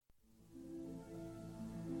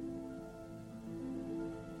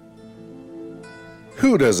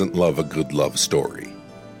Who doesn't love a good love story?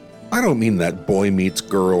 I don't mean that boy meets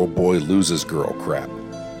girl, boy loses girl crap.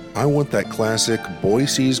 I want that classic boy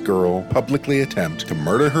sees girl publicly attempt to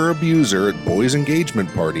murder her abuser at boy's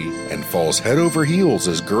engagement party and falls head over heels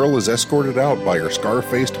as girl is escorted out by her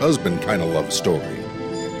scar-faced husband kind of love story.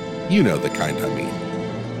 You know the kind I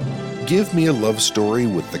mean. Give me a love story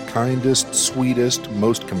with the kindest, sweetest,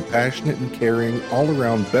 most compassionate and caring,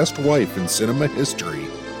 all-around best wife in cinema history,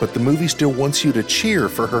 but the movie still wants you to cheer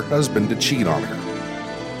for her husband to cheat on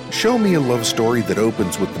her. Show me a love story that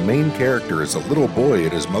opens with the main character as a little boy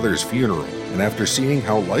at his mother's funeral, and after seeing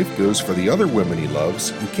how life goes for the other women he loves,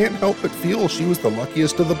 you can't help but feel she was the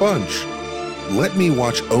luckiest of the bunch. Let me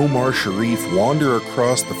watch Omar Sharif wander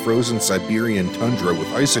across the frozen Siberian tundra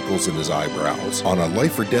with icicles in his eyebrows on a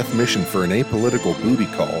life-or-death mission for an apolitical booty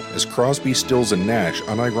call as Crosby, Stills, and Nash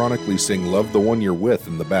unironically sing Love the One You're With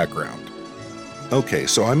in the background. Okay,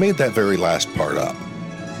 so I made that very last part up.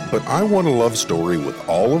 But I want a love story with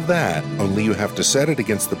all of that, only you have to set it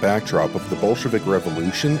against the backdrop of the Bolshevik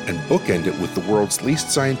Revolution and bookend it with the world's least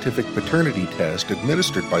scientific paternity test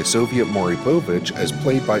administered by Soviet Maury Povich as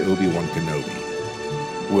played by Obi-Wan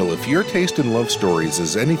Kenobi. Well, if your taste in love stories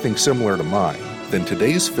is anything similar to mine, then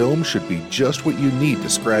today's film should be just what you need to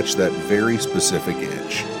scratch that very specific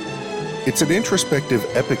itch. It's an introspective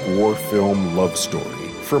epic war film love story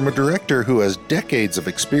from a director who has decades of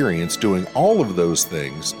experience doing all of those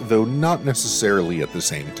things, though not necessarily at the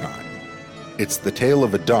same time. It's the tale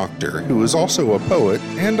of a doctor who is also a poet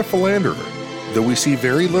and a philanderer, though we see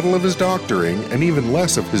very little of his doctoring and even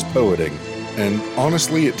less of his poeting, and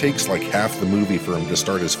honestly it takes like half the movie for him to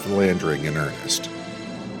start his philandering in earnest.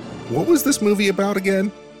 What was this movie about again?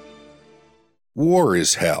 War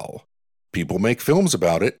is hell. People make films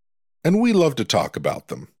about it, and we love to talk about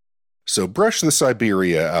them. So brush the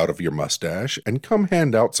Siberia out of your mustache and come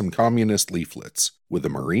hand out some communist leaflets with a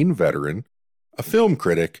Marine veteran, a film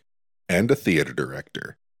critic, and a theater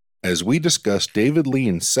director, as we discuss David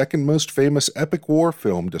Lean's second most famous epic war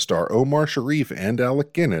film to star Omar Sharif and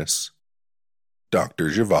Alec Guinness, Dr.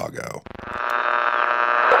 Zhivago.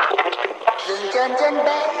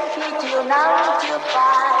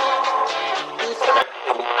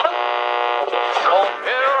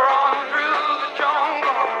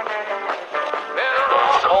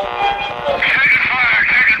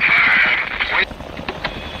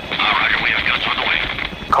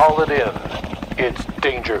 Call it in. It's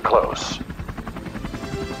danger close.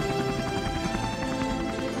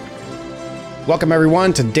 Welcome,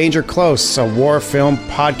 everyone, to Danger Close, a war film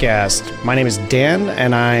podcast. My name is Dan,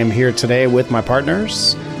 and I'm here today with my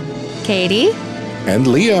partners, Katie and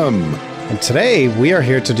Liam. And today we are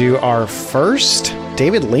here to do our first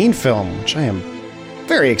David Lean film, which I am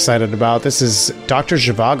very excited about. This is Dr.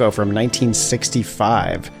 Zhivago from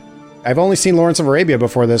 1965. I've only seen Lawrence of Arabia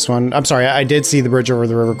before this one. I'm sorry, I did see The Bridge Over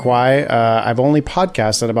the River Kwai. I've only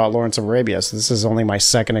podcasted about Lawrence of Arabia, so this is only my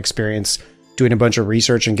second experience doing a bunch of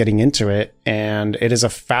research and getting into it. And it is a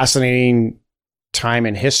fascinating time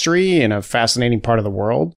in history and a fascinating part of the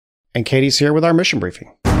world. And Katie's here with our mission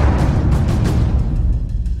briefing.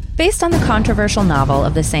 Based on the controversial novel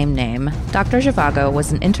of the same name, Dr. Zhivago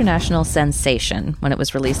was an international sensation when it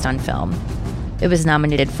was released on film. It was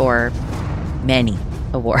nominated for many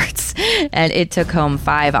awards, and it took home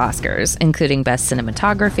 5 Oscars, including Best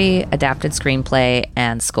Cinematography, Adapted Screenplay,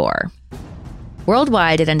 and Score.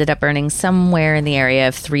 Worldwide, it ended up earning somewhere in the area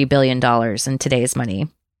of $3 billion in today's money,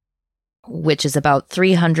 which is about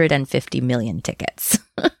 350 million tickets.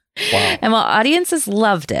 Wow. And while audiences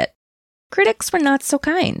loved it, critics were not so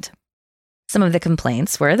kind. Some of the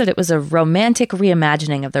complaints were that it was a romantic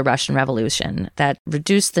reimagining of the Russian Revolution that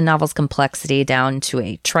reduced the novel's complexity down to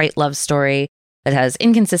a trite love story that has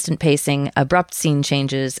inconsistent pacing, abrupt scene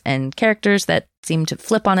changes, and characters that seem to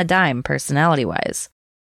flip on a dime personality-wise.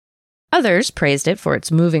 Others praised it for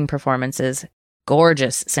its moving performances,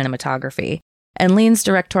 gorgeous cinematography, and Lean's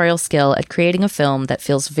directorial skill at creating a film that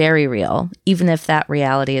feels very real, even if that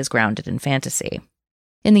reality is grounded in fantasy.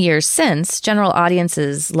 In the years since, general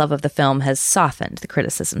audiences' love of the film has softened the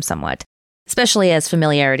criticism somewhat, especially as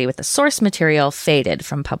familiarity with the source material faded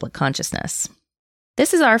from public consciousness.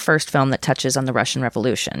 This is our first film that touches on the Russian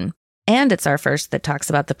Revolution, and it's our first that talks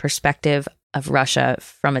about the perspective of Russia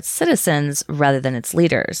from its citizens rather than its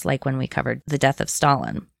leaders, like when we covered the death of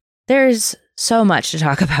Stalin. There's so much to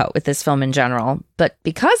talk about with this film in general, but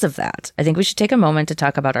because of that, I think we should take a moment to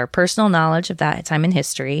talk about our personal knowledge of that time in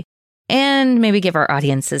history, and maybe give our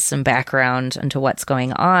audiences some background into what's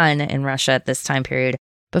going on in Russia at this time period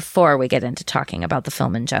before we get into talking about the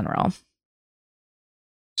film in general.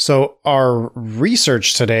 So our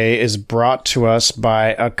research today is brought to us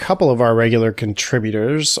by a couple of our regular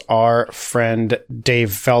contributors, our friend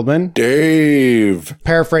Dave Feldman. Dave!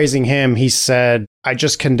 Paraphrasing him, he said, "I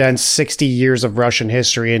just condensed 60 years of Russian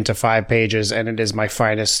history into 5 pages, and it is my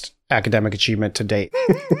finest academic achievement to date."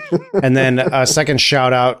 And then a second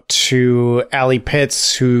shout out to Allie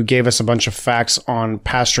Pitts, who gave us a bunch of facts on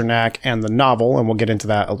Pasternak and the novel, and we'll get into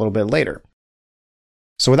that a little bit later.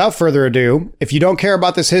 So without further ado, if you don't care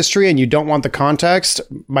about this history and you don't want the context,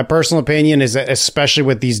 my personal opinion is that especially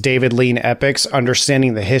with these David Lean epics,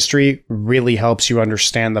 understanding the history really helps you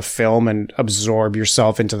understand the film and absorb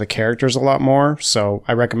yourself into the characters a lot more. So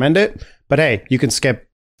I recommend it. But hey, you can skip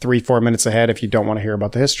 3-4 minutes ahead if you don't want to hear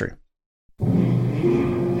about the history.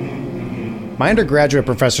 My undergraduate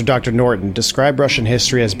professor, Dr. Norton, described Russian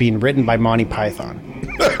history as being written by Monty Python.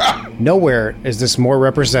 Nowhere is this more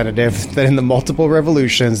representative than in the multiple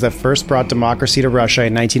revolutions that first brought democracy to Russia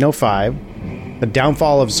in 1905, the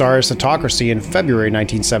downfall of Tsarist autocracy in February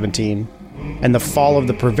 1917, and the fall of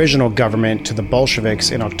the provisional government to the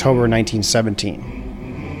Bolsheviks in October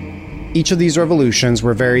 1917. Each of these revolutions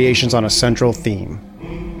were variations on a central theme.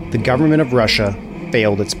 The government of Russia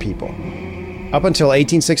failed its people. Up until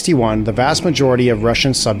 1861, the vast majority of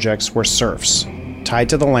Russian subjects were serfs, tied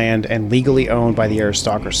to the land and legally owned by the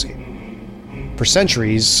aristocracy. For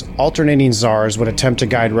centuries, alternating czars would attempt to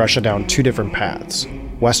guide Russia down 2 different paths: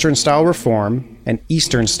 Western-style reform and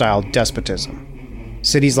Eastern-style despotism.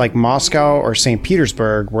 Cities like Moscow or St.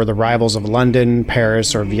 Petersburg were the rivals of London,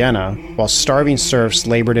 Paris, or Vienna, while starving serfs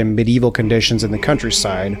labored in medieval conditions in the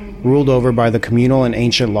countryside, ruled over by the communal and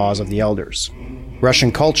ancient laws of the elders.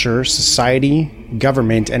 Russian culture, society,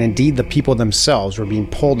 government, and indeed the people themselves were being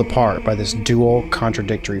pulled apart by this dual,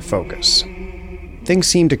 contradictory focus. Things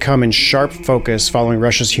seemed to come in sharp focus following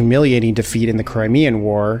Russia's humiliating defeat in the Crimean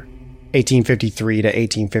War, 1853 to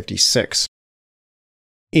 1856.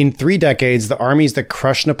 In 3 decades, the armies that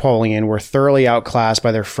crushed Napoleon were thoroughly outclassed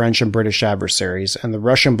by their French and British adversaries, and the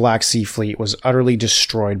Russian Black Sea Fleet was utterly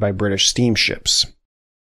destroyed by British steamships.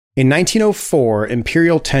 In 1904,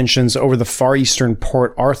 imperial tensions over the Far Eastern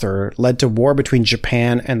Port Arthur led to war between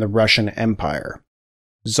Japan and the Russian Empire.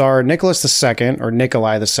 Tsar Nicholas II, or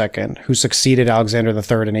Nikolai II, who succeeded Alexander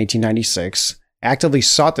III in 1896, actively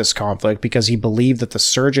sought this conflict because he believed that the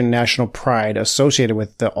surge in national pride associated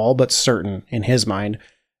with the all but certain, in his mind,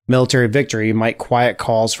 military victory might quiet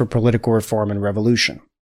calls for political reform and revolution.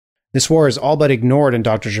 This war is all but ignored in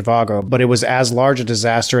Dr. Zhivago, but it was as large a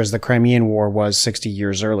disaster as the Crimean War was 60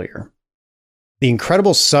 years earlier. The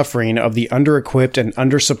incredible suffering of the under-equipped and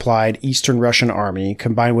undersupplied Eastern Russian army,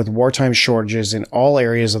 combined with wartime shortages in all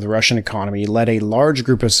areas of the Russian economy, led a large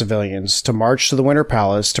group of civilians to march to the Winter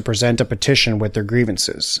Palace to present a petition with their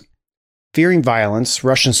grievances. Fearing violence,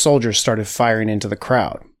 Russian soldiers started firing into the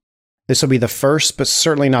crowd. This will be the first, but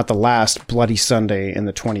certainly not the last, Bloody Sunday in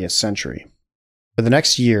the 20th century. For the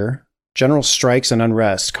next year, general strikes and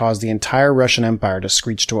unrest caused the entire Russian Empire to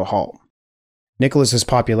screech to a halt. Nicholas's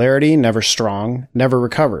popularity, never strong, never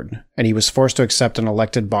recovered, and he was forced to accept an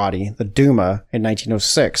elected body, the Duma, in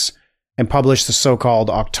 1906, and published the so-called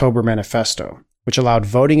October Manifesto, which allowed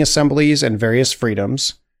voting assemblies and various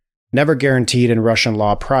freedoms, never guaranteed in Russian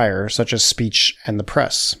law prior, such as speech and the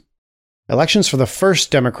press. Elections for the first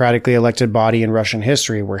democratically elected body in Russian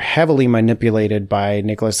history were heavily manipulated by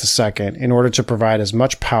Nicholas II in order to provide as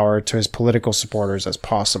much power to his political supporters as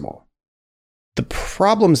possible. The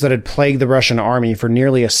problems that had plagued the Russian army for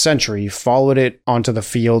nearly a century followed it onto the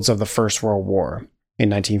fields of the First World War in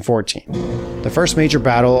 1914. The first major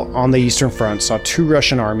battle on the Eastern Front saw 2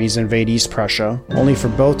 Russian armies invade East Prussia, only for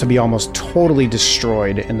both to be almost totally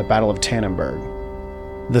destroyed in the Battle of Tannenberg.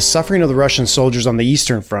 The suffering of the Russian soldiers on the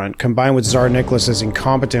Eastern Front, combined with Tsar Nicholas's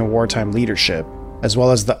incompetent wartime leadership, as well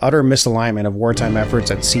as the utter misalignment of wartime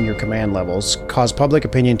efforts at senior command levels, caused public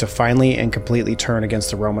opinion to finally and completely turn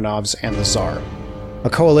against the Romanovs and the Tsar. A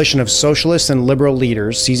coalition of socialist and liberal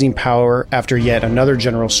leaders seizing power after yet another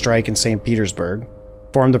general strike in St. Petersburg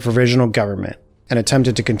formed the provisional government and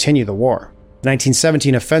attempted to continue the war. The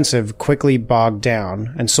 1917 offensive quickly bogged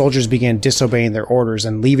down, and soldiers began disobeying their orders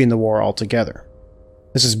and leaving the war altogether.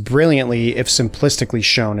 This is brilliantly, if simplistically,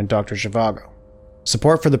 shown in Dr. Zhivago.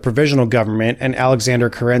 Support for the provisional government and Alexander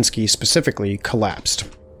Kerensky specifically collapsed.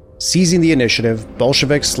 Seizing the initiative,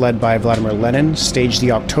 Bolsheviks led by Vladimir Lenin staged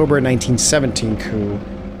the October 1917 coup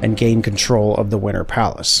and gained control of the Winter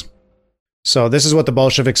Palace. So this is what the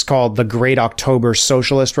Bolsheviks called the Great October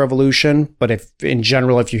Socialist Revolution, but if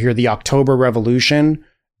you hear the October Revolution,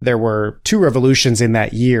 there were 2 revolutions in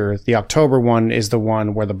that year. The October one is the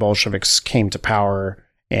one where the Bolsheviks came to power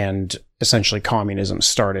and essentially communism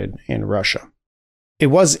started in Russia. It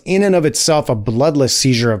was in and of itself a bloodless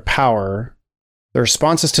seizure of power. The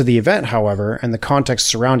responses to the event, however, and the context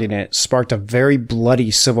surrounding it sparked a very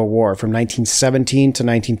bloody civil war from 1917 to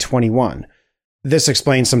 1921. This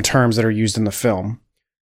explains some terms that are used in the film.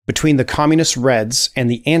 Between the communist Reds and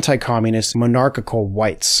the anti-communist monarchical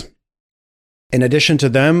Whites. In addition to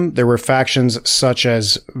them, there were factions such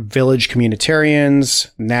as village communitarians,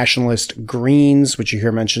 nationalist Greens, which you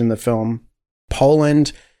hear mentioned in the film,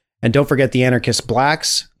 Poland, and don't forget the anarchist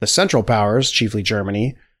Blacks, the Central Powers, chiefly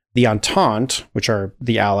Germany, the Entente, which are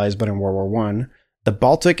the Allies but in World War I, the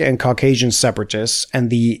Baltic and Caucasian separatists, and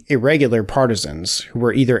the irregular partisans, who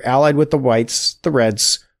were either allied with the Whites, the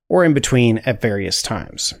Reds, or in between at various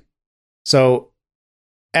times. So,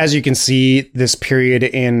 as you can see, this period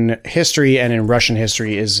in history and in Russian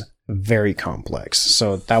history is very complex.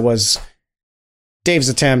 So that was Dave's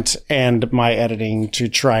attempt and my editing to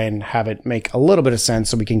try and have it make a little bit of sense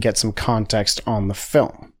so we can get some context on the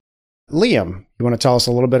film. Liam, you want to tell us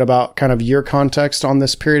a little bit about kind of your context on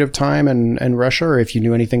this period of time and Russia, or if you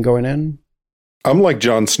knew anything going in? I'm like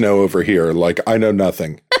Jon Snow over here. Like, I know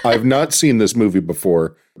nothing. I've not seen this movie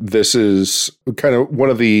before. This is kind of one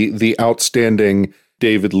of the outstanding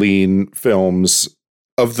David Lean films.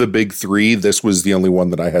 Of the big three, this was the only one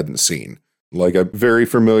that I hadn't seen. Like, I'm very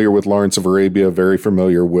familiar with Lawrence of Arabia, very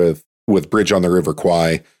familiar with Bridge on the River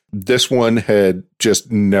Kwai. This one had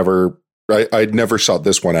just never, I'd never sought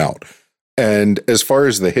this one out. And as far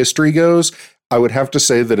as the history goes, I would have to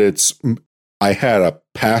say that I had a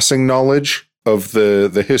passing knowledge of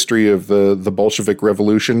the history of the Bolshevik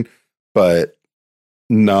Revolution, but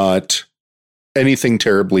not anything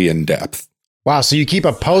terribly in depth. Wow, so you keep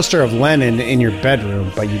a poster of Lenin in your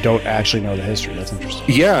bedroom, but you don't actually know the history. That's interesting.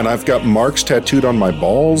 Yeah, and I've got marks tattooed on my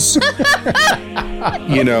balls.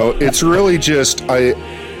 You know, it's really just,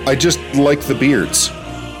 I just like the beards.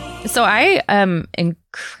 So I am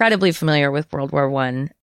incredibly familiar with World War I,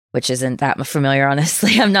 which isn't that familiar,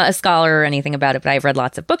 honestly. I'm not a scholar or anything about it, but I've read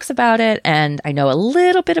lots of books about it, and I know a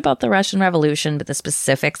little bit about the Russian Revolution, but the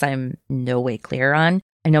specifics I'm no way clear on.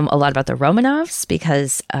 I know a lot about the Romanovs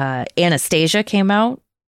because Anastasia came out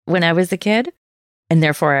when I was a kid, and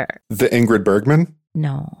therefore... The Ingrid Bergman?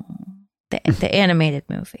 No, the animated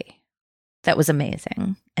movie. That was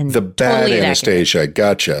amazing. And the bad totally Anastasia,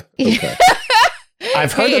 gotcha. Okay.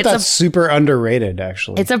 I've heard that's super underrated,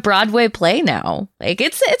 actually. It's a Broadway play now. Like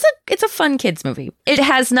it's a fun kids movie. It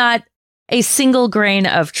has not a single grain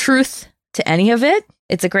of truth to any of it.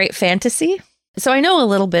 It's a great fantasy. So I know a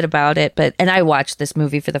little bit about it, and I watched this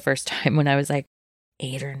movie for the first time when I was like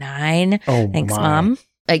 8 or 9. Oh, thanks, Mom.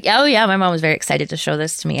 Like, oh yeah, my mom was very excited to show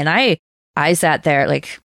this to me, and I sat there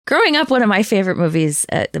like growing up. One of my favorite movies,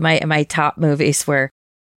 my top movies were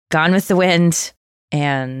Gone with the Wind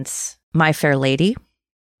and My Fair Lady.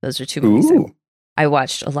 Those are two movies I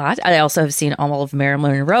watched a lot. I also have seen all of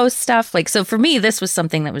Marilyn Monroe's stuff. Like, so for me, this was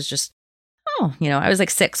something that was just, I was like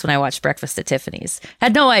 6 when I watched Breakfast at Tiffany's.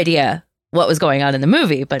 Had no idea what was going on in the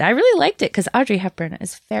movie, but I really liked it because Audrey Hepburn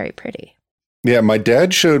is very pretty. Yeah, my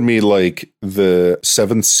dad showed me like the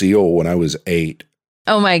Seventh Seal when I was 8.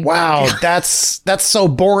 Oh my wow, God. That's so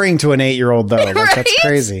boring to an 8-year-old though. Like, right? That's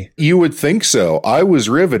crazy. You would think so. I was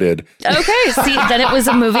riveted. Okay, see, then it was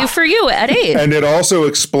a movie for you at 8. And it also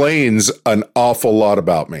explains an awful lot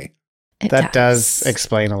about me. That does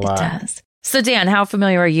explain a lot. It does. So Dan, how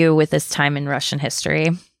familiar are you with this time in Russian history?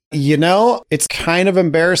 You know, it's kind of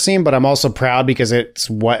embarrassing, but I'm also proud because it's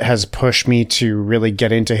what has pushed me to really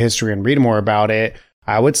get into history and read more about it.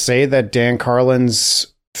 I would say that Dan Carlin's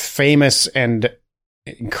famous and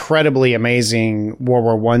incredibly amazing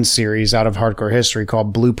World War I series out of Hardcore History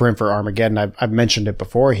called Blueprint for Armageddon, I've mentioned it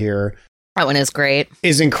before here. That one is great.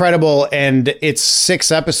 Is incredible, and it's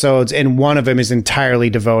 6 episodes, and one of them is entirely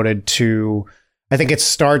devoted to... I think it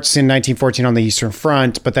starts in 1914 on the Eastern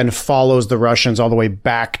Front, but then follows the Russians all the way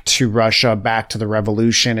back to Russia, back to the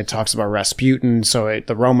revolution. It talks about Rasputin, the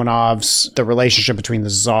Romanovs, the relationship between the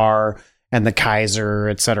Tsar and the Kaiser,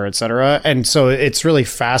 et cetera, et cetera. And so it's really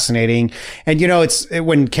fascinating. And,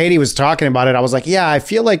 when Katie was talking about it, I was like, yeah, I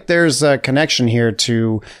feel like there's a connection here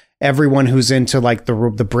to everyone who's into like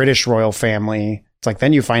the British royal family. It's like,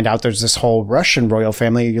 then you find out there's this whole Russian royal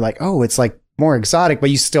family. You're like, oh, it's like more exotic, but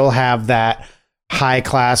you still have that high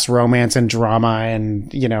class romance and drama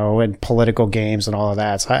and, and political games and all of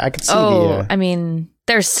that. So I can see I mean,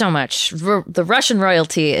 there's so much. The Russian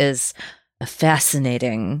royalty is a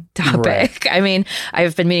fascinating topic. Right. I mean,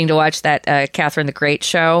 I've been meaning to watch that Catherine the Great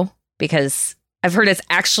show because I've heard it's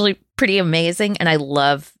actually pretty amazing. And I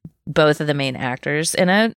love both of the main actors in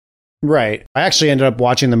it. Right. I actually ended up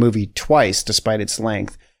watching the movie twice, despite its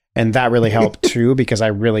length. And that really helped too, because I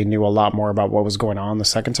really knew a lot more about what was going on the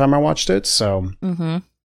second time I watched it. So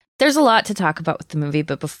There's a lot to talk about with the movie,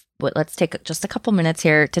 but let's take just a couple minutes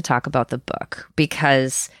here to talk about the book.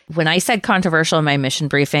 Because when I said controversial in my mission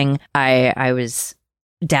briefing, I was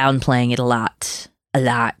downplaying it a lot.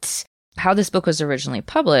 How this book was originally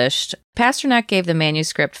published, Pasternak gave the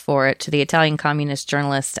manuscript for it to the Italian communist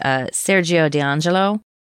journalist Sergio D'Angelo,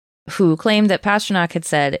 who claimed that Pasternak had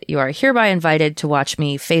said, "You are hereby invited to watch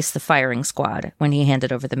me face the firing squad," when he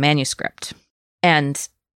handed over the manuscript. And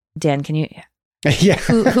Dan, can you... Yeah.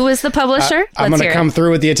 Who is the publisher? I'm going to come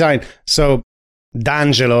through with the Italian. So,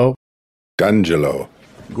 D'Angelo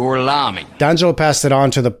Gorlami. D'Angelo passed it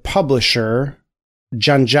on to the publisher,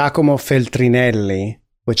 Giangiacomo Feltrinelli,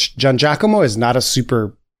 which Giangiacomo is not a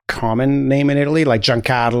super common name in Italy, like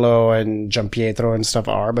Giancarlo and Gianpietro and stuff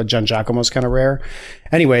are, but Giangiacomo is kind of rare.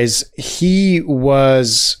 Anyways, he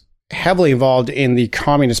was heavily involved in the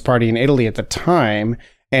Communist Party in Italy at the time,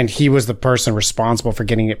 and he was the person responsible for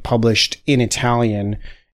getting it published in Italian.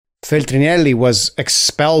 Feltrinelli was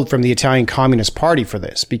expelled from the Italian Communist Party for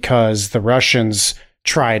this because the Russians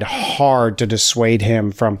tried hard to dissuade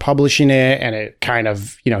him from publishing it, and it kind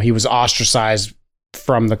of, he was ostracized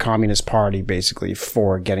from the Communist Party, basically,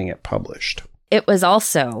 for getting it published. It was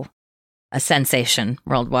also a sensation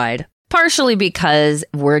worldwide, partially because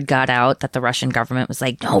word got out that the Russian government was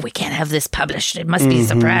like, no, we can't have this published. It must be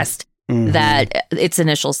suppressed. That its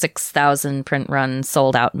initial 6,000 print run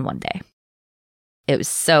sold out in one day. It was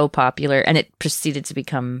so popular, and it proceeded to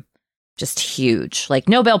become just huge, like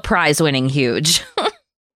Nobel Prize winning huge.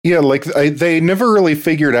 Yeah, like they never really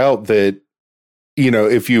figured out that,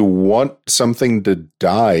 if you want something to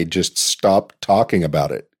die, just stop talking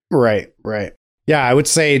about it. Right. Yeah, I would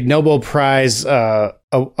say Nobel Prize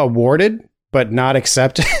awarded, but not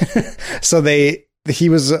accepted. So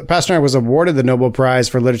Pasternak was awarded the Nobel Prize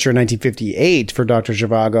for Literature in 1958 for Dr.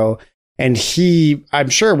 Zhivago. And he, I'm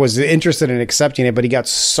sure, was interested in accepting it, but he got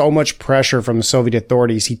so much pressure from the Soviet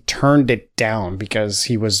authorities, he turned it down because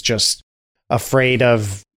he was just afraid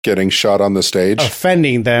of getting shot on the stage,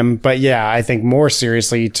 offending them. But yeah, I think more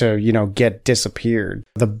seriously to, get disappeared.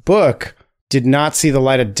 The book did not see the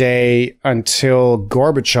light of day until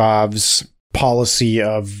Gorbachev's policy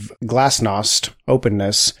of glasnost,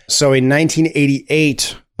 openness. So in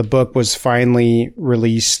 1988, the book was finally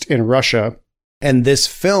released in Russia. And this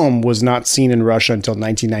film was not seen in Russia until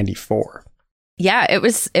 1994. Yeah, it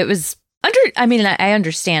was I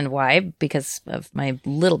understand why, because of my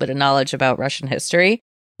little bit of knowledge about Russian history.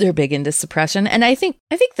 They're big into suppression. And I think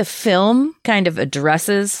the film kind of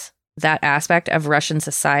addresses that aspect of Russian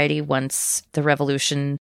society once the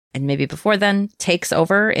revolution, and maybe before then, takes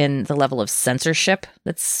over in the level of censorship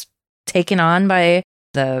that's taken on by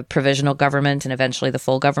the provisional government and eventually the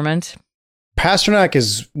full government. Pasternak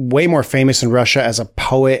is way more famous in Russia as a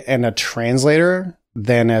poet and a translator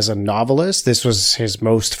than as a novelist. This was his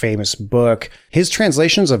most famous book. His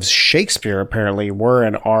translations of Shakespeare apparently were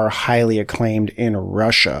and are highly acclaimed in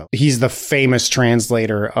Russia. He's the famous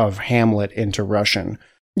translator of Hamlet into Russian.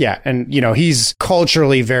 Yeah, and he's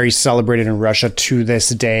culturally very celebrated in Russia to this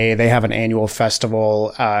day. They have an annual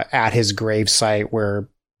festival at his gravesite where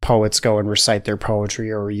poets go and recite their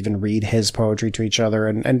poetry or even read his poetry to each other.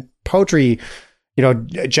 And poetry,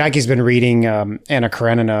 Jackie's been reading Anna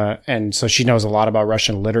Karenina, and so she knows a lot about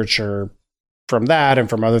Russian literature from that and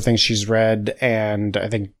from other things she's read. And I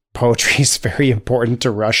think poetry is very important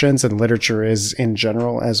to Russians, and literature is in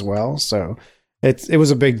general as well. So it was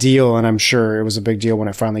a big deal, and I'm sure it was a big deal when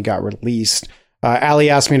it finally got released. Ali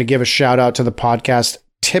asked me to give a shout out to the podcast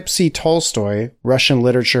Tipsy Tolstoy, Russian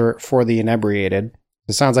Literature for the Inebriated.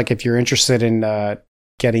 It sounds like if you're interested in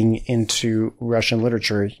getting into Russian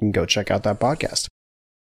literature, you can go check out that podcast.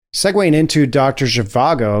 Segueing into Dr.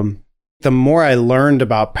 Zhivago, the more I learned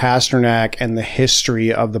about Pasternak and the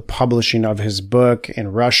history of the publishing of his book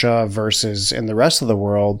in Russia versus in the rest of the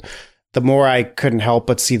world, the more I couldn't help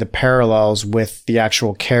but see the parallels with the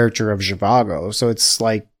actual character of Zhivago. So it's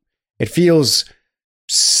like, it feels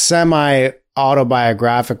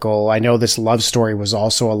semi-autobiographical. I know this love story was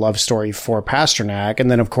also a love story for Pasternak.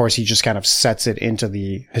 And then, of course, he just kind of sets it into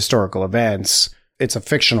the historical events. It's a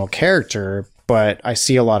fictional character, but I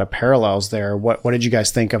see a lot of parallels there. What did you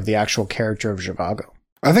guys think of the actual character of Zhivago?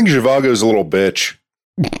 I think Zhivago's a little bitch.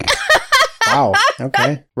 Wow.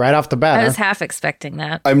 Okay. Right off the bat. I was half expecting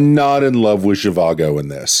that. I'm not in love with Zhivago in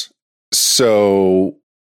this. So...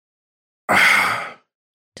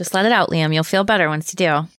 Just let it out, Liam. You'll feel better once you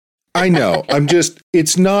do. I know.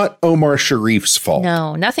 It's not Omar Sharif's fault.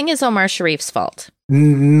 No, nothing is Omar Sharif's fault.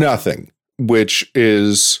 Nothing. Which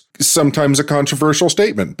is sometimes a controversial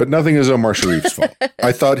statement, but nothing is Omar Sharif's fault.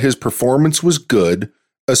 I thought his performance was good,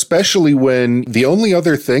 especially when the only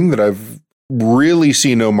other thing that I've really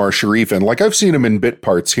seen Omar Sharif in, like I've seen him in bit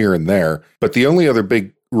parts here and there, but the only other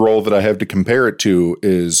big role that I have to compare it to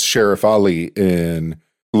is Sheriff Ali in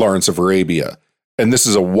Lawrence of Arabia. And this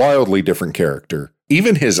is a wildly different character.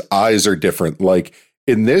 Even his eyes are different. Like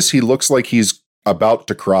in this, he looks like he's about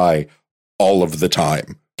to cry all of the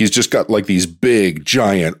time. He's just got like these big,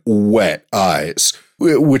 giant, wet eyes,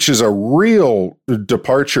 which is a real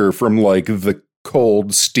departure from like the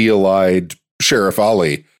cold, steel-eyed Sheriff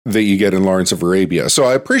Ali that you get in Lawrence of Arabia. So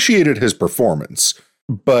I appreciated his performance,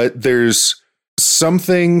 but there's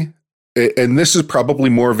something, and this is probably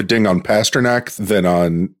more of a ding on Pasternak than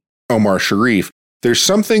on Omar Sharif. There's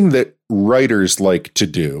something that writers like to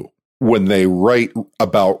do when they write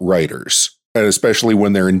about writers, and especially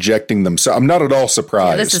when they're injecting themselves. I'm not at all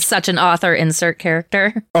surprised. Yeah, this is such an author insert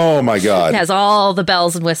character. Oh my God. It has all the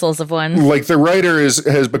bells and whistles of one. Like the writer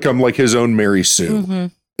has become like his own Mary Sue. Mm-hmm.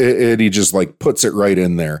 And he just like puts it right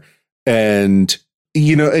in there. And,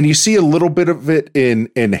 you know, and you see a little bit of it in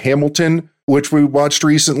Hamilton, which we watched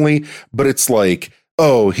recently, but it's like,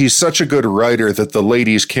 oh, he's such a good writer that the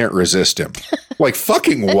ladies can't resist him. Like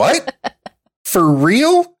fucking what? For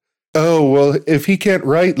real? Oh, well, if he can't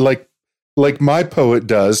write like my poet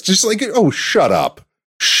does, just like, oh, shut up.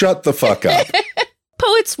 Shut the fuck up.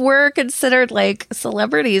 Poets were considered like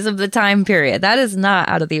celebrities of the time period. That is not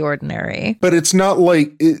out of the ordinary. But it's not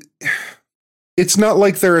like it's not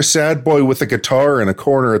like they're a sad boy with a guitar in a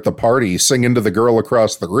corner at the party singing to the girl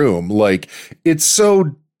across the room. Like it's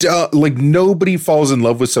so like nobody falls in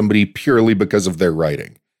love with somebody purely because of their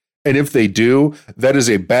writing. And if they do, that is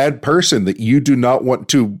a bad person that you do not want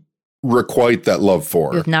to requite that love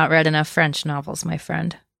for. You have not read enough French novels, my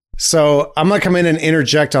friend. So I'm going to come in and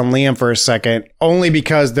interject on Liam for a second, only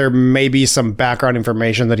because there may be some background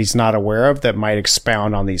information that he's not aware of that might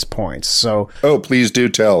expound on these points. So, oh, please do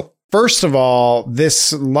tell. First of all,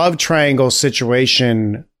 this love triangle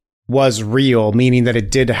situation was real, meaning that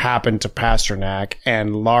it did happen to Pasternak,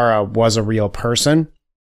 and Lara was a real person.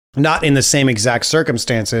 Not in the same exact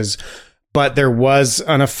circumstances, but there was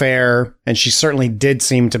an affair, and she certainly did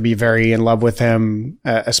seem to be very in love with him,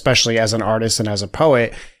 especially as an artist and as a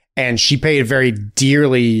poet. And she paid very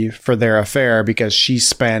dearly for their affair because she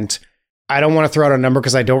spent, I don't want to throw out a number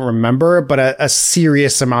because I don't remember, but a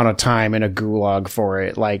serious amount of time in a gulag for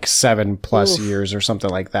it, like 7+ years or something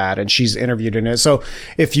like that. And she's interviewed in it. So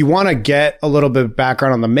if you want to get a little bit of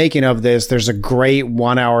background on the making of this, there's a great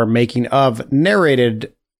 1-hour making of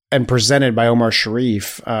narrated and presented by Omar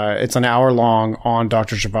Sharif. It's an hour long on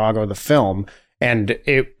Dr. Zhivago, the film. And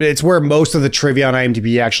it's where most of the trivia on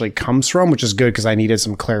IMDb actually comes from, which is good because I needed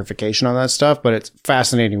some clarification on that stuff. But it's a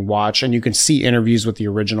fascinating watch. And you can see interviews with the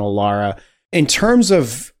original Lara. In terms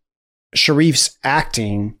of Sharif's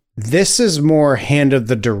acting, this is more hand of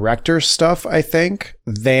the director stuff, I think,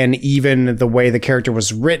 than even the way the character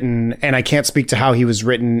was written. And I can't speak to how he was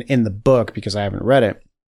written in the book because I haven't read it.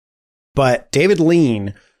 But David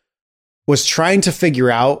Lean was trying to figure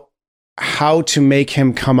out how to make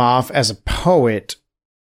him come off as a poet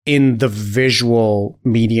in the visual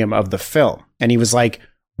medium of the film. And he was like,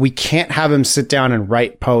 we can't have him sit down and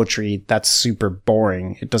write poetry. That's super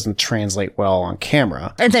boring. It doesn't translate well on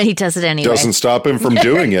camera. And then he does it anyway. Doesn't stop him from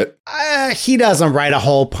doing it. He doesn't write a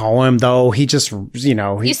whole poem, though. He just, you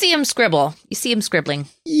know. You see him scribble. You see him scribbling.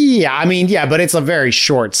 Yeah, I mean, yeah, but it's a very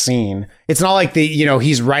short scene. It's not like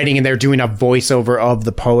he's writing and they're doing a voiceover of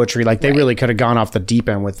the poetry. Like they really could have gone off the deep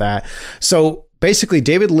end with that. So basically,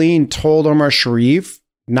 David Lean told Omar Sharif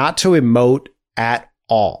not to emote at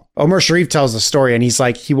all. Omar Sharif tells the story and he's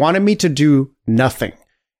like, he wanted me to do nothing.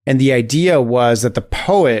 And the idea was that the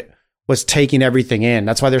poet was taking everything in.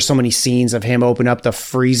 That's why there's so many scenes of him open up the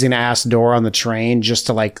freezing ass door on the train just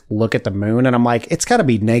to like look at the moon. And I'm like, it's got to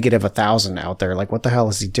be -1,000 out there. Like, what the hell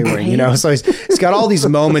is he doing? You know, so he's got all these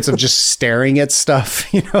moments of just staring at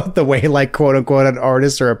stuff, you know, the way like quote unquote an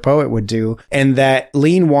artist or a poet would do. And that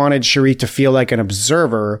Lean wanted Sharif to feel like an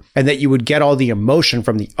observer and that you would get all the emotion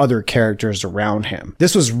from the other characters around him.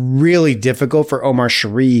 This was really difficult for Omar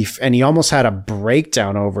Sharif and he almost had a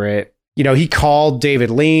breakdown over it. You know, he called David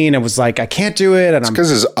Lean and was like, I can't do it. And it's because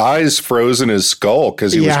his eyes froze in his skull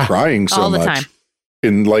because he was crying so much time.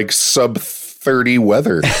 In like sub-30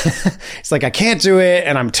 weather. It's like, I can't do it.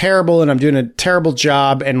 And I'm terrible. And I'm doing a terrible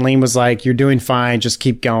job. And Lean was like, you're doing fine. Just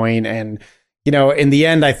keep going. And, you know, in the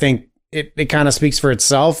end, I think it kind of speaks for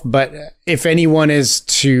itself. But if anyone is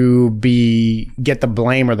to get the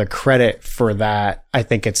blame or the credit for that, I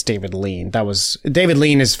think it's David Lean. David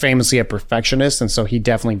Lean is famously a perfectionist. And so he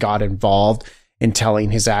definitely got involved in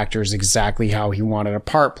telling his actors exactly how he wanted a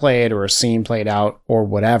part played or a scene played out or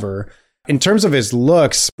whatever. In terms of his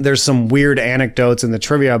looks, there's some weird anecdotes in the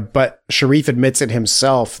trivia, but Sharif admits it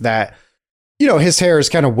himself that, you know, his hair is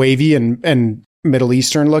kind of wavy and Middle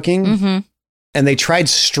Eastern looking. Mm-hmm. And they tried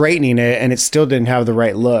straightening it and it still didn't have the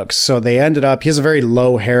right look. So they ended up, he has a very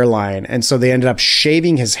low hairline. And so they ended up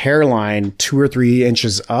shaving his hairline 2 or 3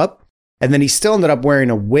 inches up. And then he still ended up wearing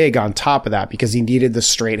a wig on top of that because he needed the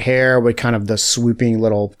straight hair with kind of the swooping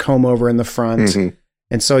little comb over in the front. Mm-hmm.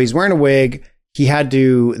 And so he's wearing a wig. They had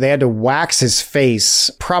to wax his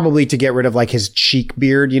face probably to get rid of like his cheek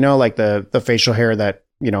beard, you know, like the facial hair that,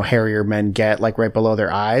 you know, hairier men get like right below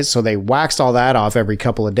their eyes. So they waxed all that off every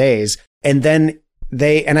couple of days. And then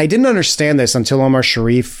and I didn't understand this until Omar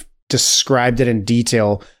Sharif described it in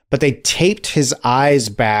detail, but they taped his eyes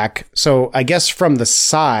back. So I guess from the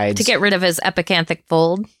sides. To get rid of his epicanthic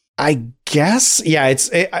fold? I guess. Yeah,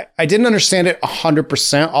 I didn't understand it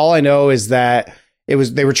 100%. All I know is that they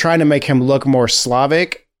were trying to make him look more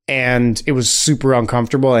Slavic, and it was super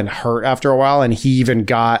uncomfortable and hurt after a while. And he even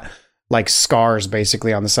got like scars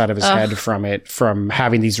basically on the side of his head from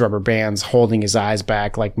having these rubber bands holding his eyes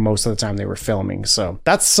back like most of the time they were filming. So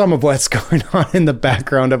that's some of what's going on in the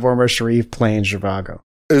background of Omar Sharif playing Zhivago.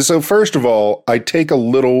 So first of all, I take a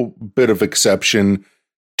little bit of exception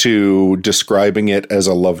to describing it as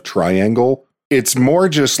a love triangle. It's more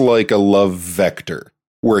just like a love vector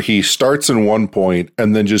where he starts in one point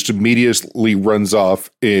and then just immediately runs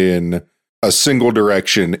off in a single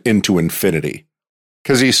direction into infinity.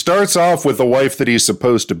 Because he starts off with the wife that he's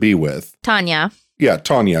supposed to be with. Tanya. Yeah,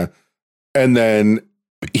 Tanya. And then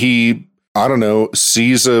he, I don't know,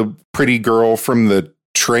 sees a pretty girl from the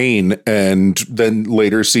train and then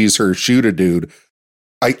later sees her shoot a dude.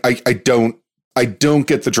 I don't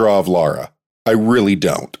get the draw of Lara. I really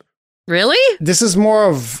don't. Really? This is more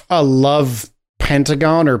of a love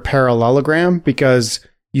pentagon or parallelogram because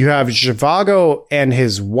you have Zhivago and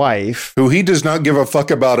his wife. Who he does not give a fuck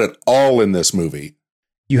about at all in this movie.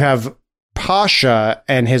 You have Pasha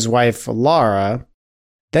and his wife, Lara.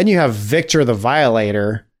 Then you have Victor the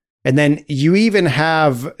Violator. And then you even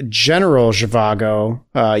have General Zhivago,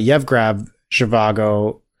 Yevgrad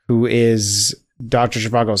Zhivago, who is Dr.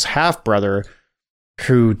 Zhivago's half-brother,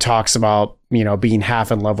 who talks about, you know, being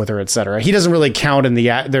half in love with her, etc. He doesn't really count in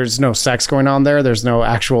there's no sex going on there. There's no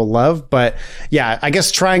actual love. But yeah, I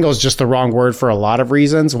guess triangle is just the wrong word for a lot of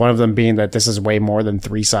reasons. One of them being that this is way more than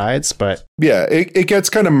 3 sides. But yeah, it gets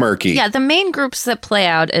kind of murky. Yeah, the main groups that play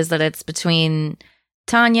out is that it's between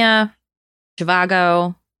Tanya,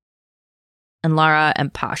 Zhivago, and Lara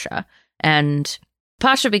and Pasha. And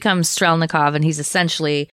Pasha becomes Strelnikov, and he's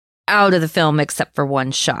essentially out of the film except for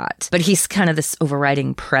one shot. But he's kind of this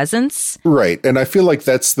overriding presence. Right. And I feel like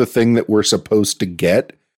that's the thing that we're supposed to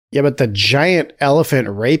get. Yeah, but the giant elephant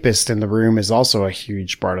rapist in the room is also a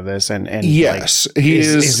huge part of this. And yes, like, he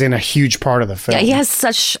is in a huge part of the film. Yeah, he has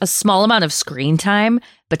such a small amount of screen time,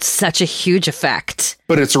 but such a huge effect.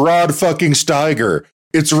 But it's Rod fucking Steiger.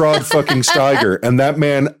 It's Rod fucking Steiger. And that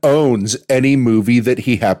man owns any movie that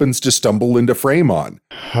he happens to stumble into frame on.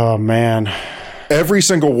 Oh, man. Every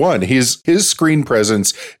single one. His screen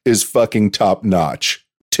presence is fucking top notch.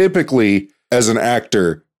 Typically, as an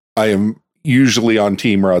actor, I am usually on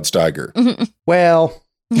Team Rod Steiger. Mm-hmm. Well,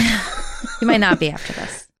 you might not be after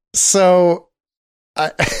this. So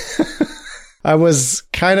I was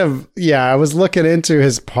I was looking into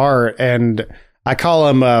his part, and I call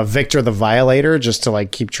him Victor the Violator just to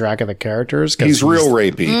like keep track of the characters. He's real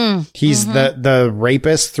rapey. He's the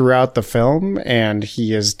rapist throughout the film, and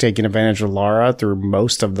he is taking advantage of Lara through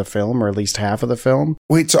most of the film, or at least half of the film.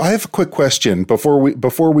 Wait, so I have a quick question before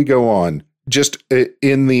we go on. Just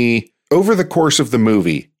over the course of the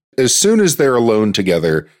movie, as soon as they're alone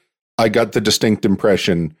together, I got the distinct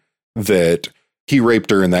impression that he raped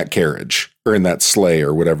her in that carriage or in that sleigh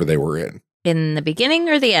or whatever they were in. In the beginning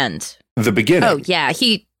or the end? The beginning. Oh, yeah.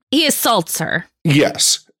 He assaults her.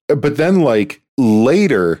 Yes. But then, like,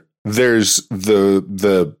 later, there's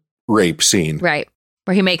the rape scene. Right.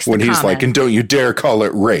 Where he makes when the he's comment. like, and don't you dare call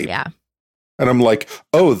it rape. Yeah. And I'm like,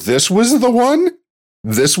 oh, this was the one?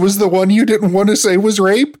 This was the one you didn't want to say was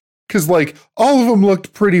rape? Because, like, all of them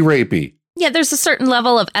looked pretty rapey. Yeah, there's a certain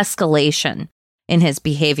level of escalation in his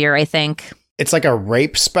behavior, I think. It's like a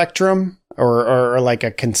rape spectrum or like a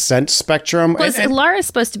consent spectrum. Well, Lara's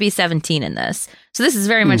supposed to be 17 in this. So this is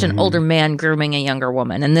very much an older man grooming a younger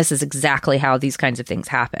woman. And this is exactly how these kinds of things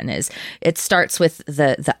happen. Is it starts with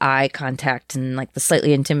the eye contact and like the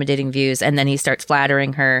slightly intimidating views. And then he starts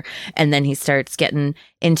flattering her. And then he starts getting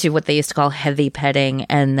into what they used to call heavy petting.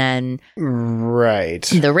 And then right,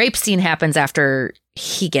 the rape scene happens after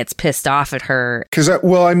he gets pissed off at her. Because,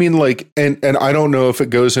 I mean, like, and I don't know if it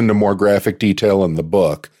goes into more graphic detail in the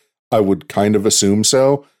book. I would kind of assume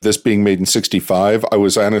so. This being made in 65, I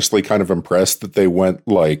was honestly kind of impressed that they went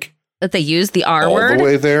like... That they used the R word? All the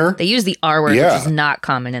way there. They used the R word, which is not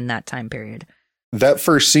common in that time period. That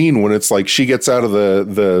first scene when it's like she gets out of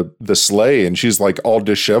the sleigh and she's like all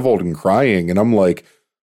disheveled and crying. And I'm like,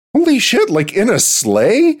 holy shit, like in a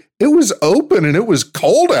sleigh? It was open and it was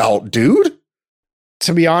cold out, dude.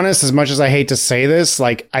 To be honest, as much as I hate to say this,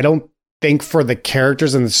 like, I don't think for the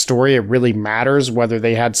characters in the story, it really matters whether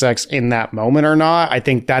they had sex in that moment or not. I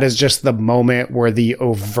think that is just the moment where the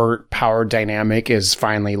overt power dynamic is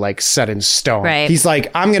finally like set in stone. Right. He's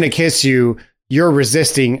like, I'm going to kiss you. You're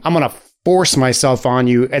resisting. I'm going to force myself on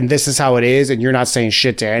you. And this is how it is. And you're not saying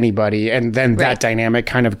shit to anybody. And then that dynamic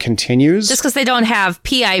kind of continues. Just because they don't have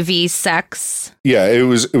PIV sex. Yeah, it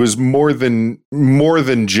was more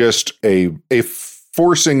than just a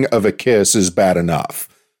forcing of a kiss is bad enough.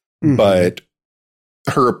 Mm-hmm. But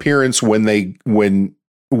her appearance when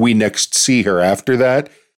we next see her after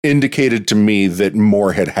that indicated to me that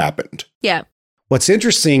more had happened. Yeah. What's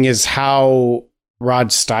interesting is how Rod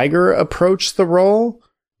Steiger approached the role,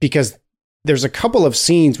 because there's a couple of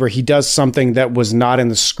scenes where he does something that was not in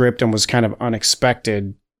the script and was kind of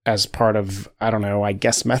unexpected as part of, I don't know, I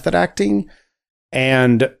guess method acting.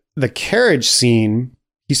 And the carriage scene,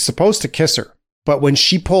 he's supposed to kiss her. But when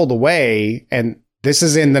she pulled away, and this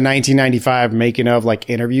is in the 1995 making of like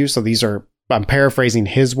interview. So I'm paraphrasing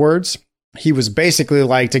his words. He was basically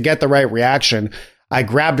like, to get the right reaction, I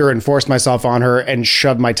grabbed her and forced myself on her and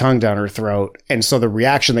shoved my tongue down her throat. And so the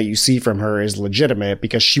reaction that you see from her is legitimate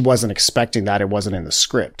because she wasn't expecting that. It wasn't in the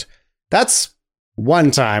script. That's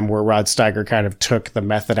one time where Rod Steiger kind of took the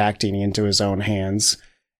method acting into his own hands.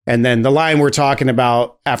 And then the line we're talking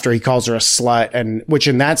about after he calls her a slut, and which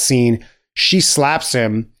in that scene, she slaps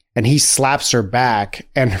him and he slaps her back.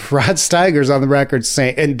 And Rod Steiger's on the record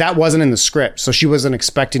saying, and that wasn't in the script. So she wasn't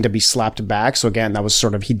expecting to be slapped back. So again, that was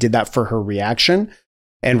sort of, he did that for her reaction.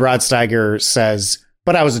 And Rod Steiger says,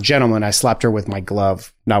 but I was a gentleman. I slapped her with my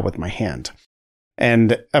glove, not with my hand.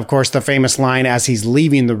 And of course, the famous line as he's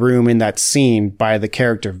leaving the room in that scene by the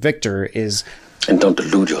character Victor is, and don't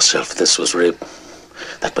delude yourself. This was rape.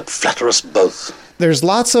 That would flatter us both. There's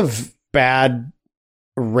lots of bad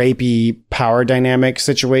rapey power dynamic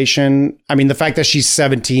situation. I mean, the fact that she's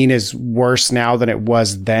 17 is worse now than it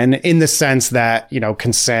was then, in the sense that, you know,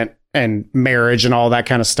 consent and marriage and all that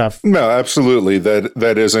kind of stuff. No, absolutely.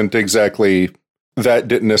 That isn't exactly, that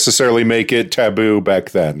didn't necessarily make it taboo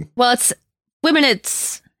back then. Well, it's women at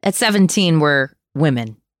 17 were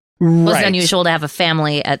women. It wasn't unusual to have a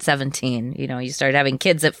family at 17. You know, you started having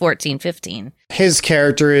kids at 14, 15. His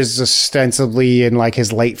character is ostensibly in like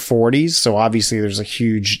his late 40s. So obviously there's a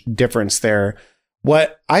huge difference there.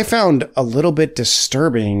 What I found a little bit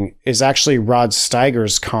disturbing is actually Rod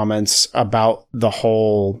Steiger's comments about the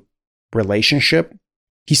whole relationship.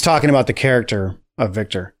 He's talking about the character of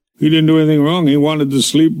Victor. He didn't do anything wrong. He wanted to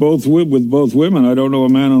sleep with both women. I don't know a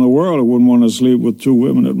man in the world who wouldn't want to sleep with two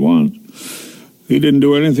women at once. He didn't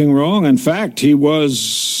do anything wrong. In fact, he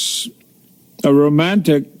was a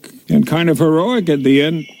romantic and kind of heroic at the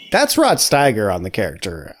end. That's Rod Steiger on the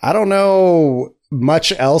character. I don't know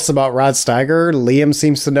much else about Rod Steiger. Liam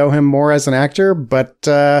seems to know him more as an actor, but,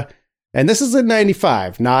 and this is in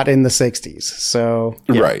 95, not in the 60s. So,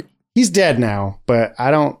 yeah, right. He's dead now, but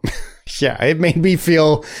I don't, yeah, it made me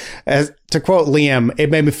feel, as to quote Liam, it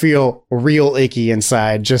made me feel real icky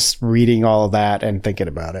inside just reading all of that and thinking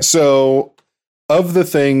about it. So, of the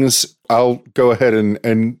things, I'll go ahead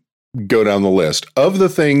and go down the list. Of the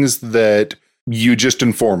things that you just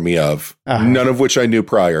informed me of, none of which I knew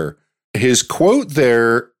prior, his quote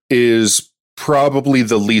there is probably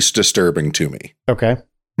the least disturbing to me. Okay.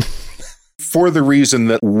 For the reason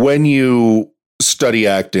that when you study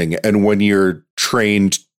acting and when you're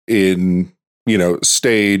trained in, you know,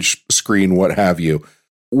 stage, screen, what have you,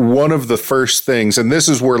 one of the first things, and this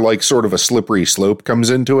is where like sort of a slippery slope comes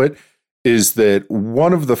into it, is that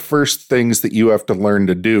one of the first things that you have to learn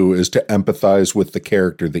to do is to empathize with the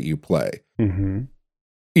character that you play. Mm-hmm.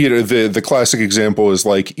 You know, the classic example is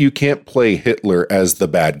like, you can't play Hitler as the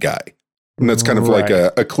bad guy. And that's kind of like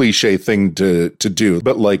a cliche thing to do.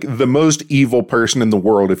 But like the most evil person in the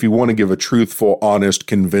world, if you want to give a truthful, honest,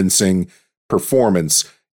 convincing performance,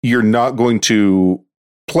 you're not going to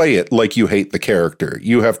play it like you hate the character.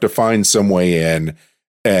 You have to find some way in,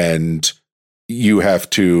 and you have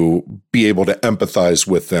to be able to empathize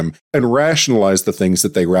with them and rationalize the things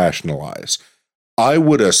that they rationalize. I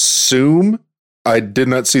would assume, I did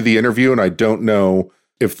not see the interview and I don't know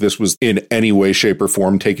if this was in any way, shape, or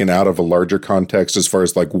form taken out of a larger context as far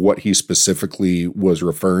as like what he specifically was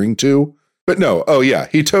referring to. But no, oh yeah,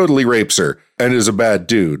 he totally rapes her and is a bad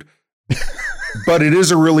dude. But it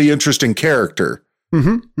is a really interesting character.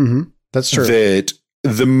 That's true. That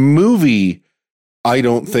the movie, I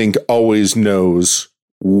don't think, always knows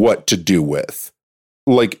what to do with.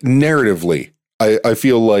 Like, narratively, I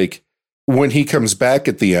feel like when he comes back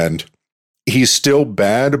at the end, he's still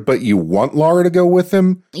bad, but you want Laura to go with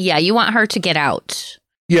him. Yeah, you want her to get out.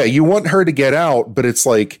 Yeah, you want her to get out, but it's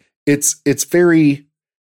like, it's very,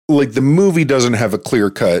 like, the movie doesn't have a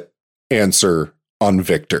clear-cut answer on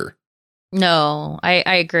Victor. No, I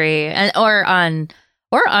agree. And or on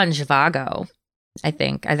Zhivago, I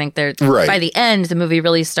think they're right. By the end, the movie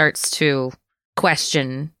really starts to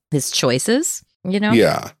question his choices, you know?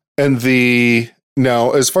 Yeah. And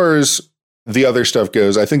now, as far as the other stuff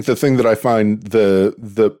goes, I think the thing that I find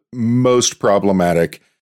the most problematic,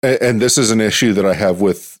 and this is an issue that I have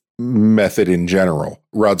with method in general,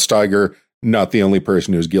 Rod Steiger, not the only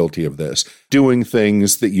person who's guilty of this, doing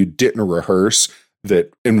things that you didn't rehearse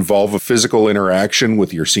that involve a physical interaction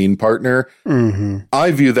with your scene partner.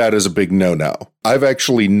 I view that as a big no-no. I've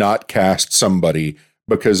actually not cast somebody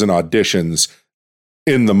because in auditions,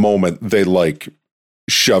 in the moment, they like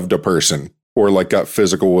shoved a person or like got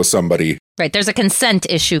physical with somebody. Right. There's a consent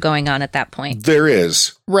issue going on at that point. There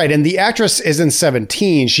is. Right. And the actress isn't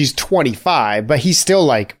 17. She's 25, but he's still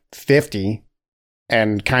like 50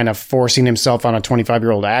 and kind of forcing himself on a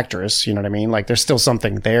 25-year-old actress. You know what I mean? Like there's still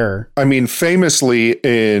something there. I mean, famously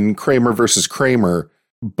in Kramer versus Kramer,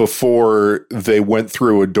 before they went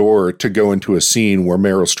through a door to go into a scene where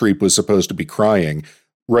Meryl Streep was supposed to be crying,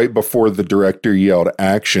 right before the director yelled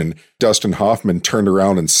action, Dustin Hoffman turned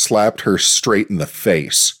around and slapped her straight in the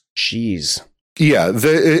face. Jeez. Yeah.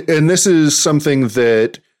 And this is something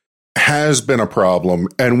that has been a problem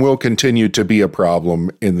and will continue to be a problem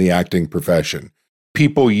in the acting profession.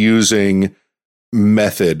 People using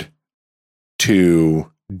method to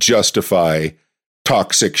justify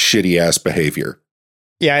toxic, shitty ass behavior.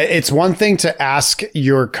 Yeah. It's one thing to ask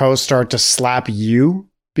your co-star to slap you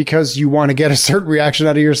because you want to get a certain reaction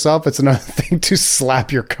out of yourself. It's another thing to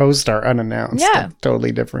slap your co-star unannounced. Yeah. That's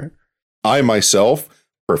totally different. I myself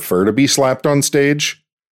prefer to be slapped on stage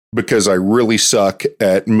because I really suck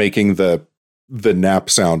at making the nap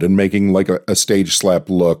sound and making like a stage slap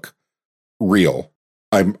look real.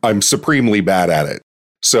 I'm supremely bad at it.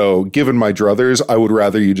 So given my druthers, I would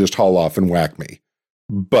rather you just haul off and whack me.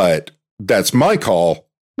 But that's my call.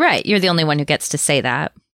 Right. You're the only one who gets to say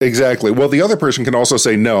that. Exactly. Well, the other person can also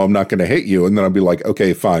say, no, I'm not going to hit you. And then I'll be like,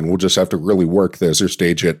 okay, fine. We'll just have to really work this or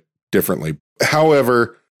stage it differently.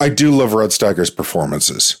 However, I do love Rod Steiger's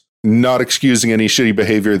performances. Not excusing any shitty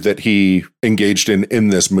behavior that he engaged in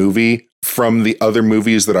this movie. From the other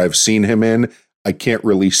movies that I've seen him in, I can't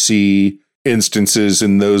really see instances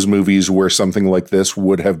in those movies where something like this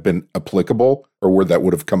would have been applicable or where that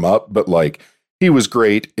would have come up. But like, he was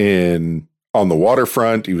great in On the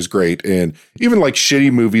Waterfront. He was great in even like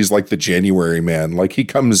shitty movies like The January Man. Like he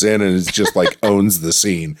comes in and is just like owns the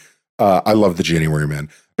scene. I love The January Man.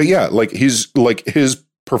 But yeah, like he's like his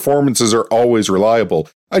performances are always reliable.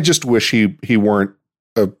 I just wish he weren't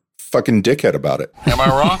a fucking dickhead about it. Am I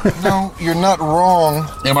wrong? No, you're not wrong.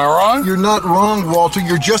 Am I wrong? You're not wrong, Walter.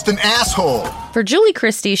 You're just an asshole. For Julie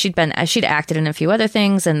Christie, she'd acted in a few other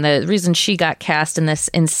things, and the reason she got cast in this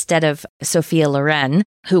instead of Sophia Loren,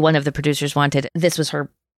 who one of the producers wanted, this was her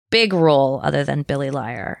big role other than Billy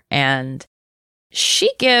Liar. And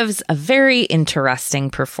she gives a very interesting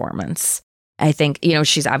performance. I think, you know,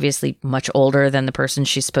 she's obviously much older than the person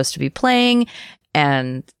she's supposed to be playing,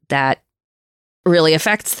 and that really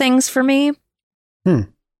affects things for me.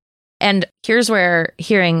 And here's where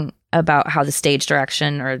hearing about how the stage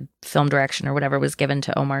direction or film direction or whatever was given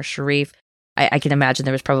to Omar Sharif, I can imagine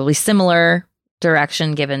there was probably similar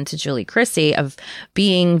direction given to Julie Christie of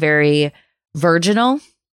being very virginal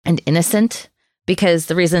and innocent. Because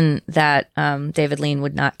the reason that David Lean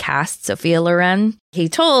would not cast Sophia Loren, he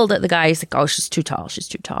told the guy, he's like, oh, she's too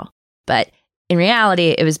tall. But in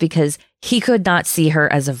reality, it was because he could not see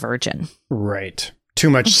her as a virgin. Right. Too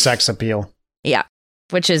much sex appeal. Yeah.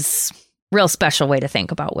 Which is a real special way to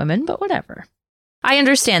think about women, but whatever. I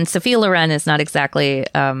understand Sophia Loren is not exactly...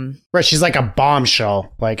 right, she's like a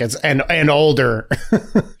bombshell, like and older.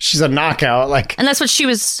 She's a knockout, like... And that's what she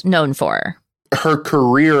was known for. Her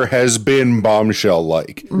career has been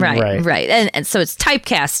bombshell-like. Right. And so it's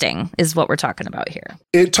typecasting is what we're talking about here.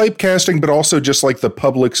 Typecasting, but also just like the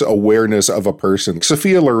public's awareness of a person.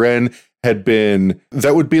 Sophia Loren had been...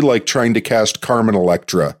 That would be like trying to cast Carmen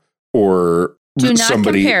Electra or Do not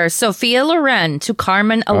compare Sophia Loren to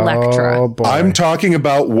Carmen Electra. Oh, boy. I'm talking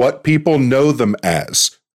about what people know them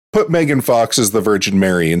as. Put Megan Fox as the Virgin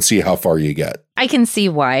Mary and see how far you get. I can see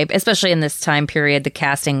why, especially in this time period, the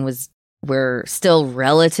casting we're still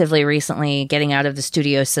relatively recently getting out of the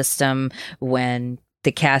studio system when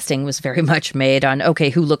the casting was very much made on, okay,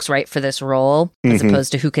 who looks right for this role, as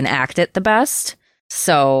opposed to who can act it the best.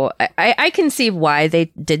 So I can see why they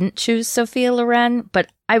didn't choose Sophia Loren,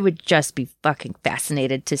 but I would just be fucking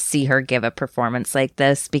fascinated to see her give a performance like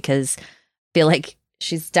this, because I feel like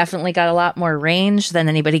she's definitely got a lot more range than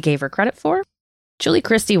anybody gave her credit for. Julie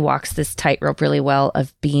Christie walks this tightrope really well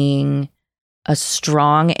of being a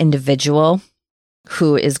strong individual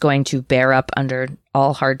who is going to bear up under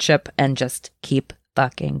all hardship and just keep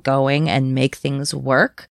fucking going and make things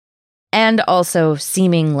work. And also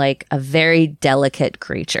seeming like a very delicate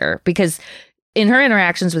creature, because in her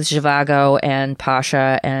interactions with Zhivago and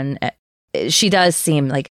Pasha, and she does seem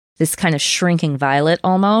like this kind of shrinking violet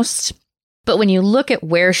almost. But when you look at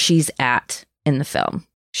where she's at in the film,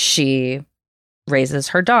 she raises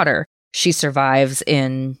her daughter. She survives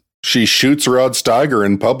in... She shoots Rod Steiger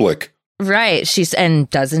in public. Right. And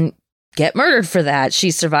doesn't get murdered for that.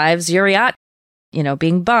 She survives Uriat,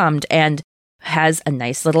 being bombed, and has a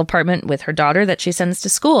nice little apartment with her daughter that she sends to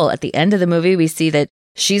school. At the end of the movie, we see that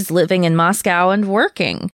she's living in Moscow and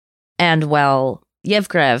working. And while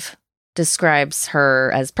Yevgrev describes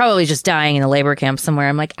her as probably just dying in a labor camp somewhere,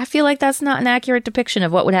 I'm like, I feel like that's not an accurate depiction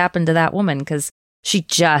of what would happen to that woman, because she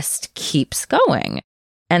just keeps going.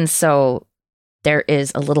 And so there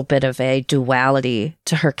is a little bit of a duality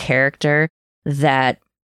to her character that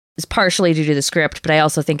is partially due to the script, but I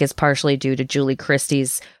also think is partially due to Julie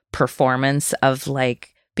Christie's performance of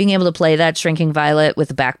like being able to play that shrinking violet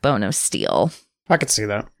with a backbone of steel. I could see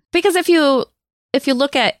that. Because if you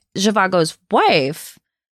look at Zhivago's wife,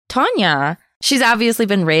 Tanya, she's obviously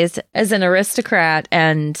been raised as an aristocrat,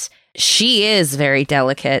 and she is very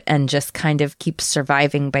delicate and just kind of keeps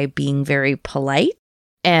surviving by being very polite.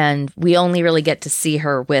 And we only really get to see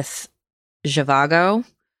her with Zhivago.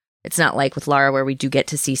 It's not like with Lara where we do get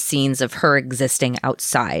to see scenes of her existing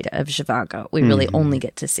outside of Zhivago. We really only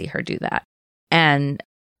get to see her do that. And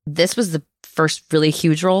this was the first really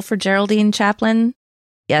huge role for Geraldine Chaplin.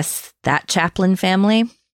 Yes, that Chaplin family.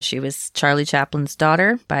 She was Charlie Chaplin's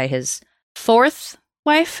daughter by his fourth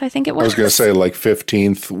wife, I think it was. I was going to say like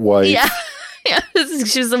 15th wife. Yeah. Yeah,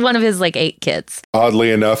 she was one of his like 8 kids.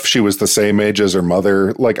 Oddly enough, she was the same age as her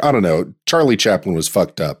mother. Like, I don't know. Charlie Chaplin was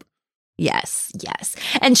fucked up. Yes.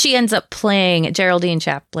 And she ends up playing, Geraldine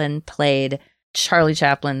Chaplin played Charlie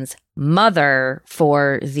Chaplin's mother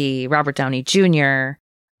for the Robert Downey Jr.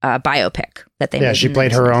 Biopic that they made. Yeah, she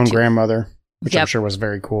played her own grandmother, which I'm sure was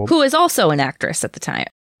very cool. Who is also an actress at the time.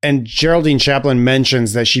 And Geraldine Chaplin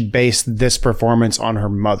mentions that she based this performance on her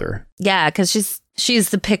mother. Yeah, because she's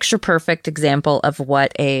the picture perfect example of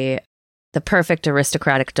what the perfect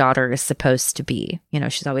aristocratic daughter is supposed to be.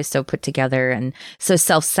 She's always so put together and so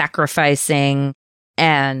self-sacrificing,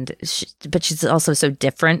 but she's also so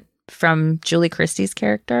different from Julie Christie's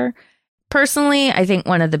character. Personally, I think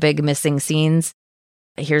one of the big missing scenes,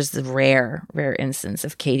 here's the rare instance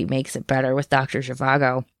of Katie makes it better with Dr.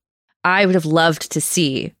 Zhivago. I would have loved to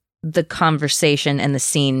see the conversation and the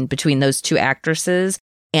scene between those two actresses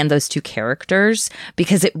and those two characters,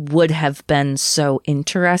 because it would have been so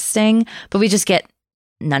interesting, but we just get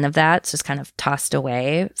none of that. It's just kind of tossed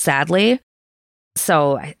away, sadly.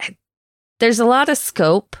 So there's a lot of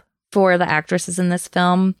scope for the actresses in this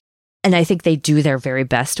film, and I think they do their very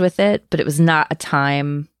best with it, but it was not a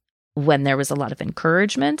time when there was a lot of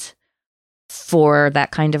encouragement for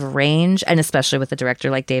that kind of range, and especially with a director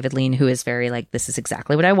like David Lean, who is very like, this is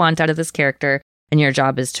exactly what I want out of this character, and your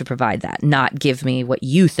job is to provide that, not give me what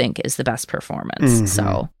you think is the best performance.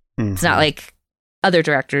 So it's not like other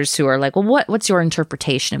directors who are like, well, what's your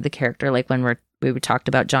interpretation of the character? Like when we talked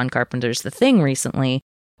about John Carpenter's The Thing recently,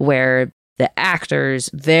 where the actors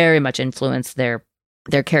very much influence their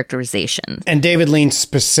characterization. And David Lean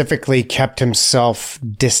specifically kept himself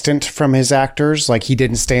distant from his actors. Like he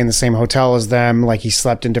didn't stay in the same hotel as them. Like he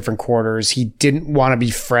slept in different quarters. He didn't want to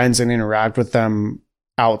be friends and interact with them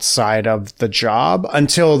outside of the job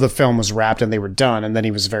until the film was wrapped and they were done. And then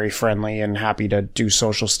he was very friendly and happy to do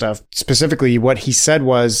social stuff. Specifically, what he said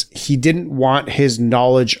was he didn't want his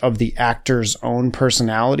knowledge of the actors' own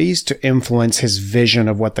personalities to influence his vision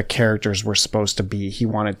of what the characters were supposed to be. He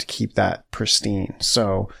wanted to keep that pristine.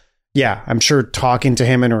 So yeah, I'm sure talking to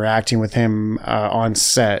him, interacting with him on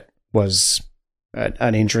set was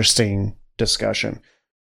an interesting discussion.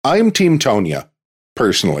 I'm Team Tonya,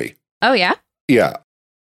 personally. Oh, yeah? Yeah.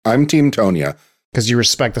 I'm Team Tonya. Because you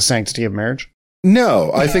respect the sanctity of marriage?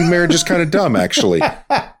 No, I think Marriage is kind of dumb, actually.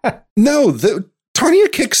 No, Tanya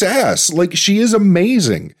kicks ass. Like, she is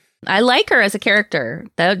amazing. I like her as a character.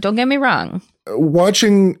 Don't get me wrong.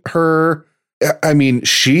 Watching her, I mean,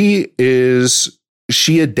 she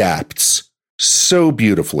adapts so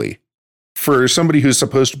beautifully. For somebody who's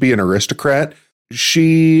supposed to be an aristocrat,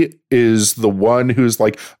 she is the one who's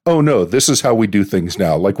like, oh no, this is how we do things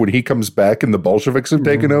now. Like when he comes back and the Bolsheviks have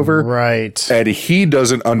taken over. Right. And he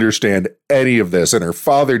doesn't understand any of this. And her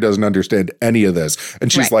father doesn't understand any of this.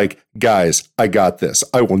 And she's like, guys, I got this.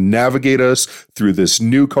 I will navigate us through this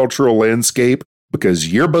new cultural landscape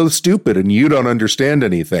because you're both stupid and you don't understand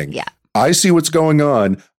anything. Yeah. I see what's going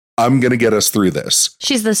on. I'm going to get us through this.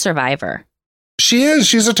 She's the survivor. She is.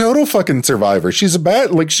 She's a total fucking survivor. She's a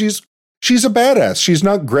badass. She's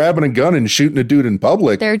not grabbing a gun and shooting a dude in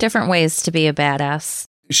public. There are different ways to be a badass.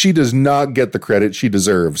 She does not get the credit she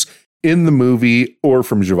deserves in the movie or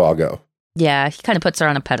from Zhivago. Yeah, he kind of puts her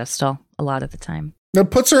on a pedestal a lot of the time. Now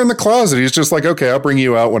puts her in the closet. He's just like, okay, I'll bring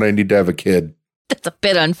you out when I need to have a kid. That's a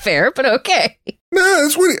bit unfair, but okay. No,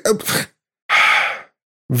 that's what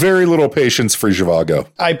very little patience for Zhivago.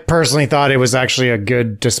 I personally thought it was actually a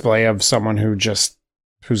good display of someone whose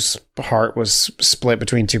heart was split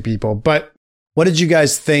between two people. But what did you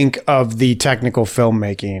guys think of the technical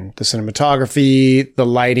filmmaking, the cinematography, the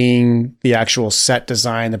lighting, the actual set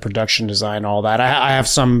design, the production design, all that? I have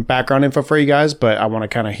some background info for you guys, but I want to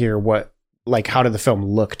kind of hear how did the film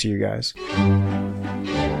look to you guys?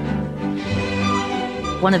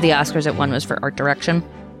 One of the Oscars it won was for art direction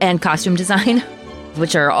and costume design,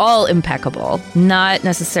 which are all impeccable. Not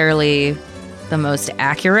necessarily the most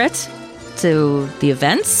accurate to the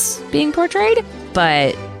events being portrayed,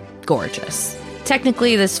 but gorgeous.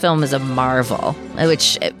 Technically, this film is a marvel,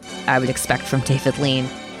 which I would expect from David Lean.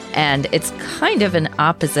 And it's kind of an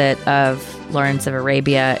opposite of Lawrence of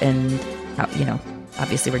Arabia in,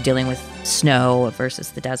 obviously we're dealing with snow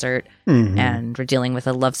versus the desert, and we're dealing with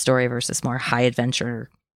a love story versus more high adventure.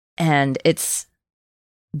 And it's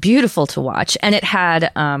beautiful to watch. And it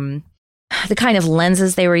had the kind of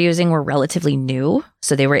lenses they were using were relatively new.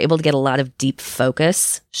 So they were able to get a lot of deep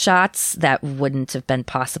focus shots that wouldn't have been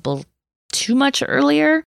possible too much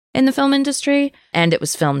earlier in the film industry. And it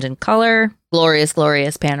was filmed in color, glorious,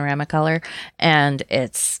 glorious panorama color. And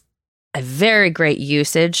it's a very great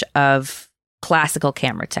usage of classical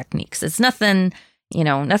camera techniques. It's nothing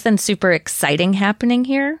super exciting happening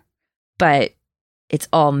here, but it's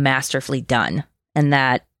all masterfully done. And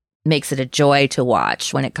that makes it a joy to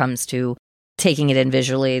watch when it comes to taking it in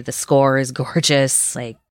visually. The score is gorgeous.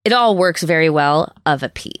 Like, it all works very well of a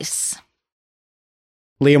piece.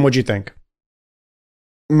 Liam, what'd you think?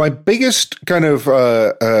 My biggest kind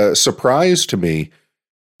of surprise to me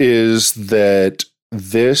is that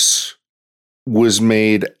this was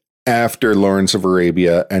made after Lawrence of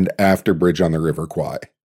Arabia and after Bridge on the River Kwai.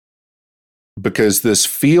 Because this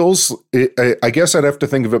feels, I guess I'd have to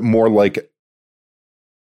think of it more like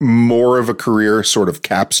more of a career sort of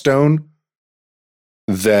capstone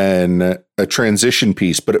than a transition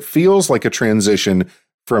piece, but it feels like a transition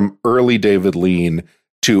from early David Lean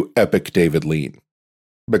to epic David Lean.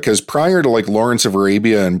 Because prior to like Lawrence of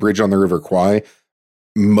Arabia and Bridge on the River Kwai,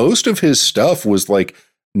 most of his stuff was like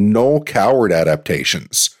Noel Coward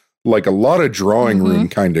adaptations, like a lot of drawing room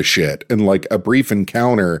kind of shit, and like A Brief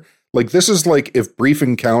Encounter. Like, this is like if Brief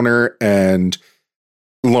Encounter and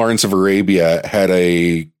Lawrence of Arabia had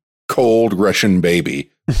a cold Russian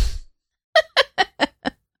baby.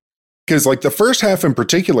 Because like the first half in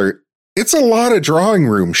particular, it's a lot of drawing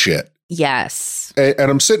room shit. Yes. And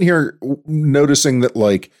I'm sitting here noticing that,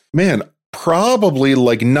 like, man, probably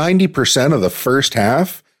like 90% of the first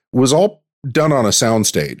half was all done on a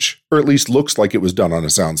soundstage, or at least looks like it was done on a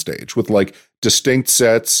soundstage with like distinct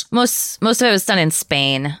sets. Most of it was done in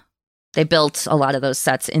Spain. They built a lot of those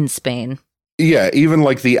sets in Spain. Yeah, even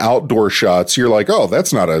like the outdoor shots, you're like, oh,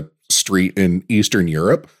 that's not a street in Eastern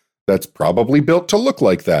Europe. That's probably built to look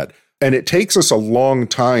like that. And it takes us a long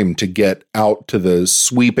time to get out to the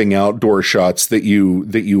sweeping outdoor shots that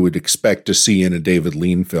you would expect to see in a David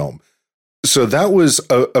Lean film. So that was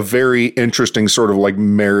a very interesting sort of like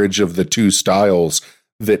marriage of the two styles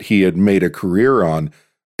that he had made a career on.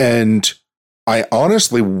 And I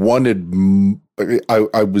honestly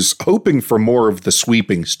I was hoping for more of the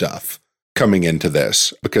sweeping stuff coming into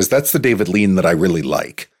this, because that's the David Lean that I really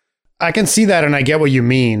like. I can see that, and I get what you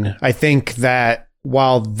mean. I think that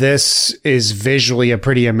while this is visually a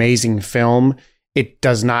pretty amazing film, it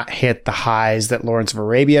does not hit the highs that Lawrence of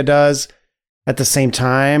Arabia does. At the same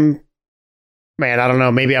time, man, I don't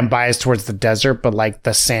know, maybe I'm biased towards the desert, but like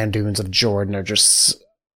the sand dunes of Jordan are just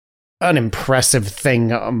an impressive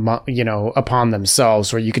thing, upon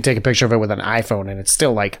themselves, where you could take a picture of it with an iPhone and it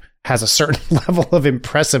still like has a certain level of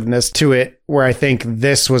impressiveness to it, where I think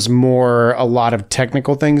this was more a lot of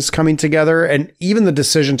technical things coming together. And even the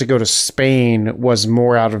decision to go to Spain was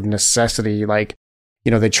more out of necessity. Like,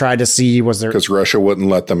 they tried to see, was there... Because Russia wouldn't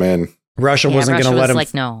let them in. Russia wasn't going to let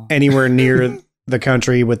them anywhere near the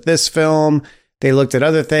country with this film. They looked at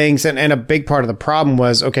other things. And a big part of the problem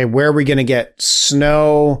was, okay, where are we going to get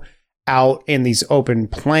snow out in these open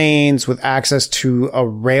plains with access to a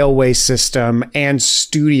railway system and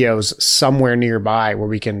studios somewhere nearby where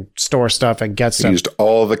we can store stuff and get stuff? Used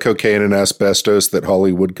all the cocaine and asbestos that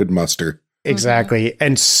Hollywood could muster. Exactly.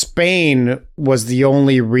 And Spain was the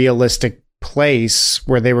only realistic place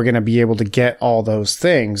where they were going to be able to get all those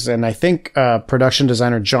things. And I think production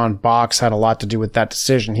designer John Box had a lot to do with that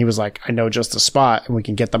decision. He was like, I know just the spot, and we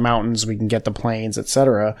can get the mountains, we can get the plains,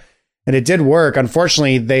 etc. And it did work.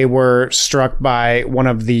 Unfortunately, they were struck by one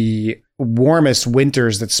of the warmest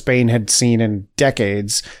winters that Spain had seen in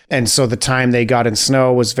decades. And so the time they got in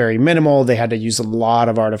snow was very minimal. They had to use a lot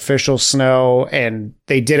of artificial snow. And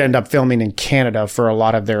they did end up filming in Canada for a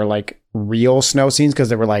lot of their like real snow scenes, because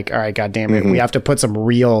they were like, all right, God damn it, we have to put some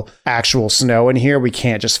real actual snow in here. We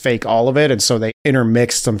can't just fake all of it. And so they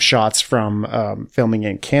intermixed some shots from filming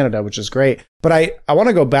in Canada, which is great. But I want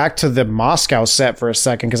to go back to the Moscow set for a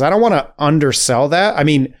second, because I don't want to undersell that. I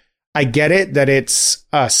mean, I get it that it's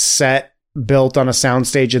a set built on a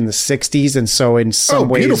soundstage in the 60s. And so in some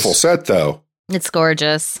ways... beautiful set, though. It's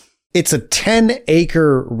gorgeous. It's a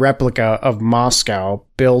 10-acre replica of Moscow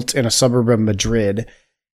built in a suburb of Madrid.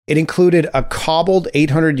 It included a cobbled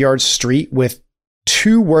 800-yard street with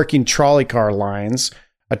 2 working trolley car lines,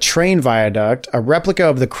 a train viaduct, a replica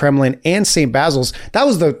of the Kremlin and St. Basil's. That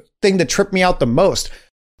was the thing that tripped me out the most.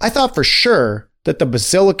 I thought for sure that the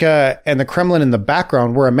Basilica and the Kremlin in the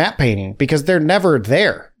background were a matte painting, because they're never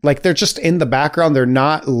there. Like, they're just in the background. They're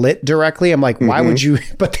not lit directly. I'm like, why would you?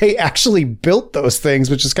 But they actually built those things,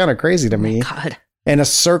 which is kind of crazy to me. God. And a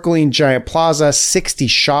circling giant plaza, 60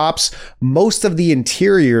 shops. Most of the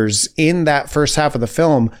interiors in that first half of the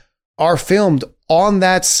film are filmed on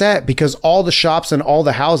that set, because all the shops and all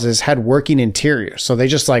the houses had working interiors. So they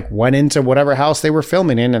just like went into whatever house they were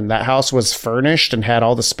filming in, and that house was furnished and had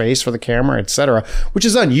all the space for the camera, etc., which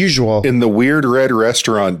is unusual. In the Weird Red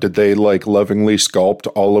restaurant, did they like lovingly sculpt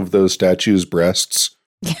all of those statues' breasts?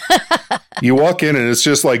 You walk in and it's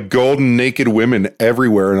just like golden naked women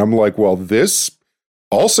everywhere. And I'm like, well, this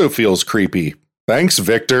also feels creepy. Thanks,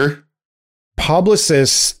 Victor.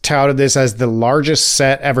 Publicists touted this as the largest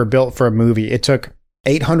set ever built for a movie. It took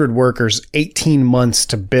 800 workers 18 months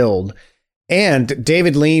to build. And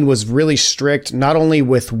David Lean was really strict, not only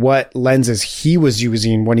with what lenses he was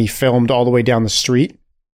using when he filmed all the way down the street,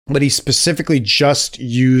 but he specifically just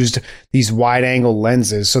used these wide angle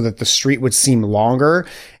lenses so that the street would seem longer.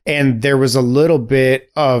 And there was a little bit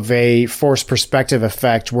of a forced perspective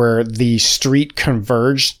effect where the street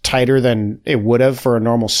converged tighter than it would have for a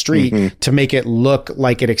normal street to make it look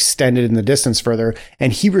like it extended in the distance further.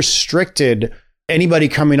 And he restricted anybody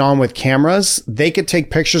coming on with cameras. They could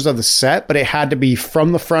take pictures of the set, but it had to be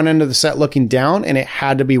from the front end of the set looking down, and it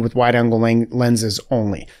had to be with wide angle lenses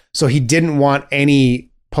only. So he didn't want any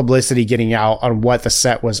publicity getting out on what the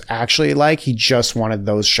set was actually like. He just wanted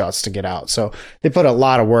those shots to get out. So they put a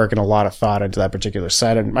lot of work and a lot of thought into that particular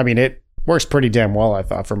set. And I mean, it works pretty damn well, I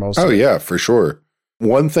thought, for most of it. Oh, yeah, for sure.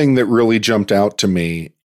 One thing that really jumped out to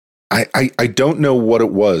me, I don't know what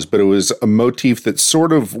it was, but it was a motif that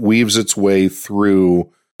sort of weaves its way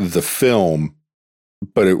through the film,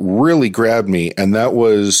 but it really grabbed me. And that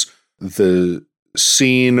was the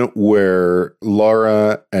scene where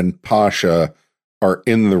Laura and Pasha are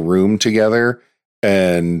in the room together,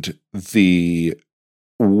 and the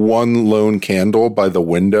one lone candle by the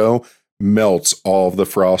window melts all of the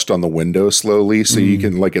frost on the window slowly. So you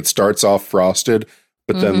can, like, it starts off frosted,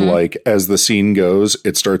 but then like as the scene goes,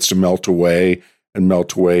 it starts to melt away, and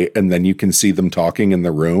then you can see them talking in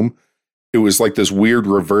the room. It was like this weird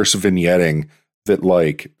reverse vignetting that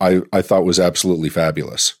like I thought was absolutely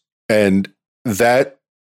fabulous. And that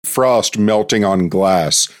frost melting on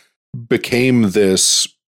glass became this,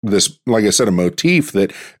 like I said, a motif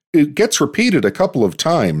that it gets repeated a couple of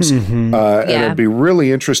times. And I'd be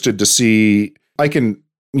really interested to see, I can,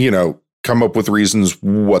 come up with reasons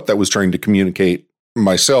what that was trying to communicate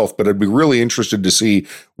myself, but I'd be really interested to see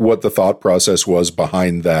what the thought process was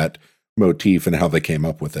behind that motif and how they came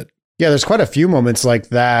up with it. Yeah, there's quite a few moments like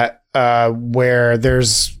that where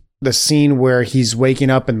there's the scene where he's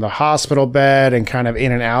waking up in the hospital bed and kind of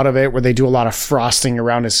in and out of it, where they do a lot of frosting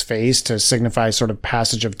around his face to signify sort of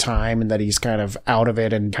passage of time and that he's kind of out of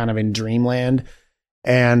it and kind of in dreamland.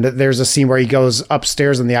 And there's a scene where he goes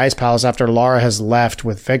upstairs in the ice palace after Lara has left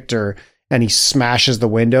with Victor, and he smashes the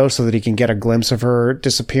window so that he can get a glimpse of her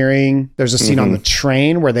disappearing. There's a scene on the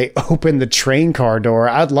train where they open the train car door.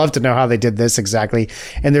 I'd love to know how they did this exactly.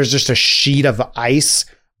 And there's just a sheet of ice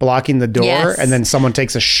blocking the door, Yes. and then someone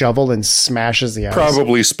takes a shovel and smashes the ice.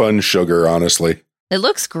 Probably spun sugar, honestly. It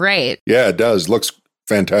looks great. Yeah, it does. Looks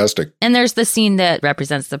fantastic. And there's the scene that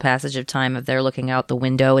represents the passage of time of they're looking out the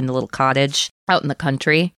window in the little cottage out in the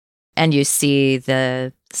country. And you see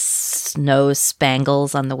the snow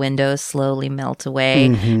spangles on the window slowly melt away.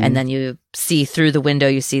 And then you see through the window,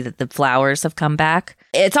 you see that the flowers have come back.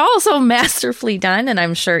 It's also masterfully done. And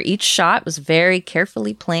I'm sure each shot was very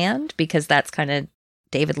carefully planned because that's kind of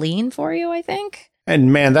David Lean for you, I think.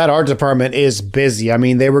 And man, that art department is busy. I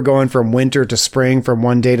mean, they were going from winter to spring from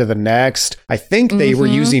one day to the next. I think they were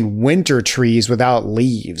using winter trees without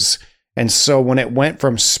leaves. And so when it went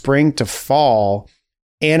from spring to fall,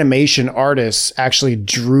 animation artists actually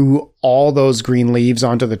drew all those green leaves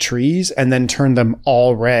onto the trees and then turned them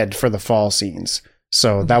all red for the fall scenes.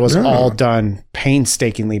 So that was all done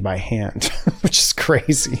painstakingly by hand, which is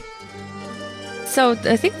crazy. So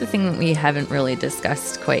I think the thing that we haven't really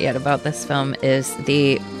discussed quite yet about this film is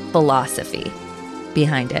the philosophy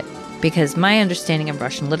behind it. Because my understanding of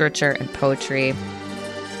Russian literature and poetry,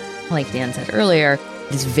 like Dan said earlier,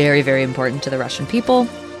 is very, very important to the Russian people.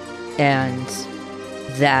 And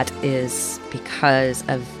that is because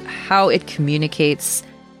of how it communicates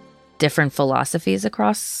different philosophies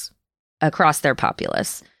across their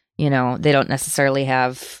populace. You know, they don't necessarily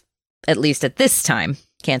have, at least at this time,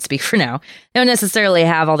 can't speak for now, they don't necessarily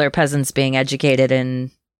have all their peasants being educated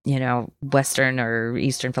in, you know, Western or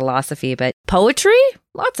Eastern philosophy, but poetry,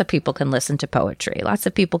 lots of people can listen to poetry. Lots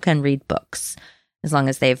of people can read books as long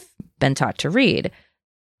as they've been taught to read.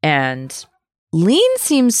 And Lean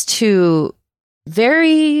seems to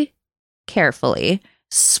very carefully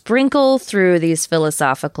sprinkle through these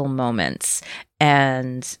philosophical moments,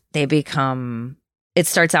 and they become, it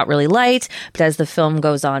starts out really light, but as the film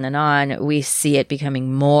goes on, we see it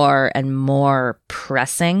becoming more and more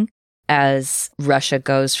pressing as Russia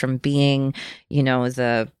goes from being, you know,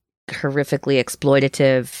 the horrifically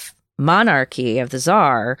exploitative monarchy of the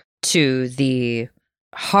Tsar to the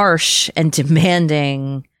harsh and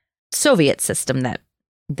demanding Soviet system that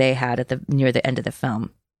they had at near the end of the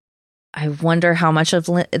film. I wonder how much of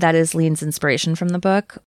that is Lean's inspiration from the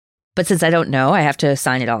book. But since I don't know, I have to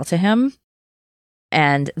assign it all to him.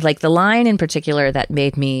 And like the line in particular that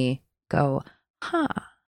made me go, huh,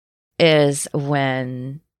 is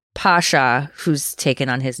when Pasha, who's taken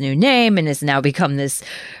on his new name and has now become this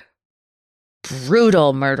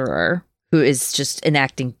brutal murderer who is just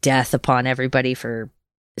enacting death upon everybody for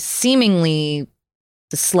seemingly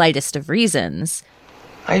the slightest of reasons.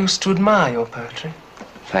 I used to admire your poetry.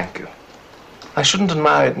 Thank you. I shouldn't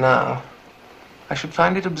admire it now. I should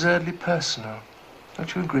find it absurdly personal.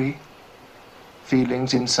 Don't you agree?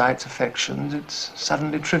 Feelings, insights, affections, it's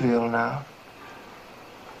suddenly trivial now.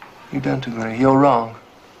 You don't agree. You're wrong.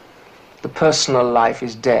 The personal life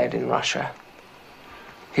is dead in Russia.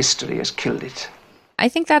 History has killed it. I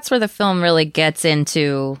think that's where the film really gets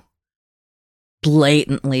into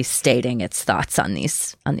blatantly stating its thoughts on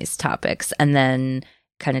these topics, and then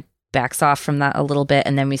kind of backs off from that a little bit.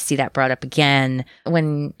 And then we see that brought up again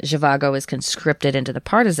when Zhivago is conscripted into the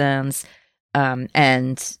partisans,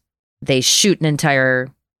 and they shoot an entire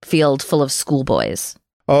field full of schoolboys.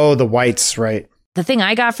 Oh, the whites, right. The thing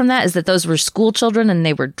I got from that is that those were school children and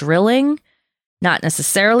they were drilling, not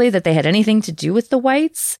necessarily that they had anything to do with the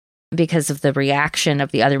whites. Because of the reaction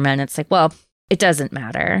of the other men, it's like, well, it doesn't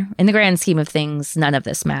matter. In the grand scheme of things, none of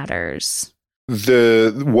this matters.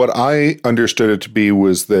 What I understood it to be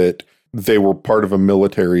was that they were part of a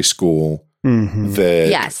military school. That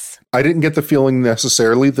Yes. I didn't get the feeling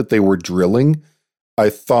necessarily that they were drilling. I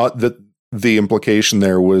thought that the implication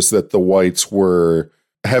there was that the whites were,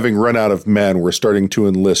 having run out of men, were starting to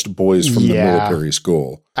enlist boys from the military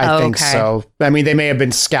school. I think so. I mean, they may have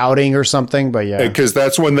been scouting or something, but yeah. Because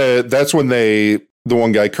that's when the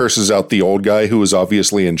one guy curses out the old guy who was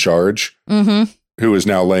obviously in charge, who is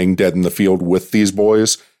now laying dead in the field with these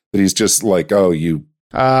boys. That he's just like, oh, you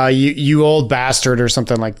old bastard or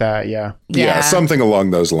something like that. Yeah, something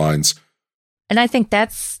along those lines. And I think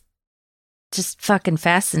that's just fucking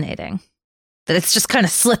fascinating that it's just kind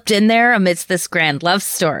of slipped in there amidst this grand love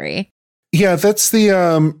story. Yeah, that's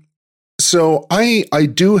the so I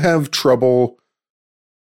do have trouble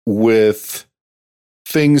with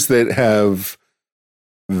things that have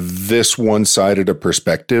this one-sided a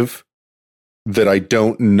perspective that I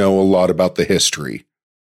don't know a lot about the history.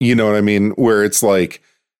 You know what I mean? Where it's like,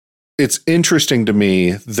 it's interesting to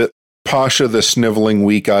me that Pasha, the sniveling,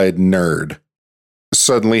 weak-eyed nerd,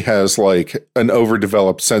 suddenly has like an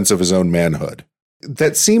overdeveloped sense of his own manhood.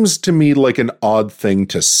 That seems to me like an odd thing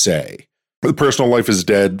to say. The personal life is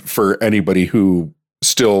dead for anybody who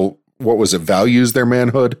still, values their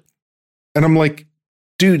manhood. And I'm like,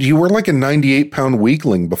 dude, you were like a 98-pound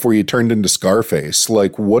weakling before you turned into Scarface.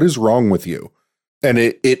 Like, what is wrong with you? And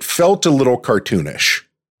it felt a little cartoonish.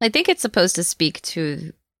 I think it's supposed to speak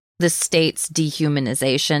to the state's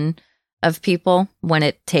dehumanization of people when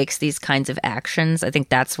it takes these kinds of actions. I think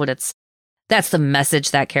that's the message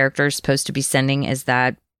that character is supposed to be sending, is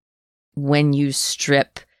that when you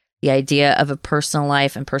strip the idea of a personal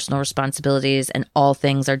life and personal responsibilities and all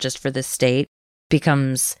things are just for the state,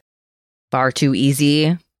 becomes far too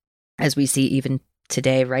easy, as we see even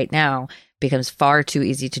today, right now, becomes far too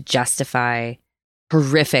easy to justify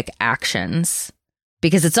horrific actions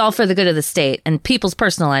because it's all for the good of the state and people's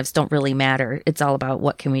personal lives don't really matter. It's all about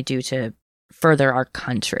what can we do to further our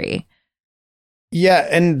country. Yeah,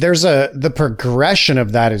 and there's the progression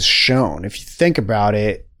of that is shown. If you think about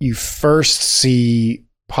it, you first see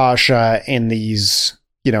Pasha in these,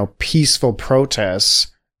 peaceful protests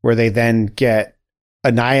where they then get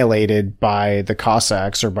annihilated by the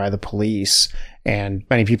Cossacks or by the police, and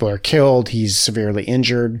many people are killed. He's severely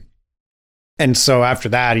injured. And so after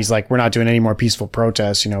that, he's like, we're not doing any more peaceful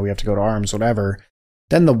protests. We have to go to arms, whatever.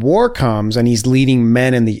 Then the war comes and he's leading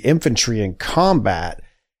men in the infantry in combat.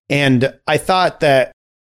 And I thought that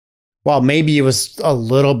while maybe it was a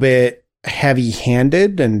little bit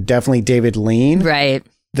heavy-handed and definitely David Lean. Right.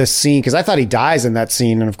 The scene, because I thought he dies in that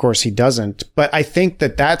scene, and of course he doesn't. But I think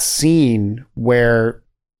that scene where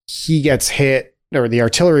he gets hit or the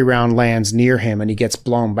artillery round lands near him and he gets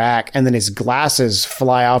blown back and then his glasses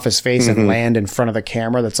fly off his face and land in front of the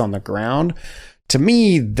camera that's on the ground. To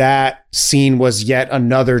me, that scene was yet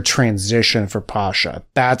another transition for Pasha.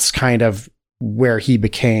 That's kind of where he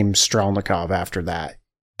became Strelnikov after that.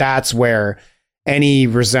 That's where any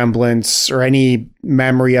resemblance or any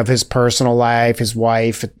memory of his personal life, his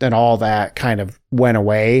wife, and all that kind of went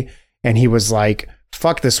away. And he was like,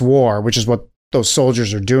 fuck this war, which is what those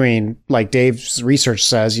soldiers are doing. Like Dave's research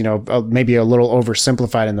says, maybe a little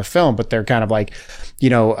oversimplified in the film, but they're kind of like,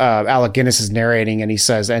 Alec Guinness is narrating and he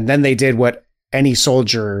says, and then they did what any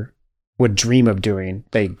soldier would dream of doing.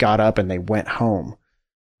 They got up and they went home.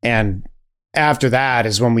 And after that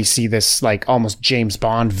is when we see this like almost James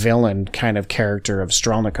Bond villain kind of character of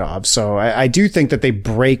Strelnikov. So I do think that they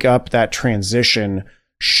break up that transition,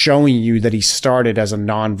 showing you that he started as a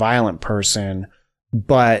nonviolent person,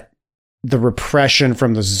 but the repression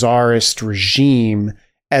from the Tsarist regime,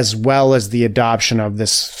 as well as the adoption of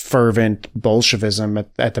this fervent Bolshevism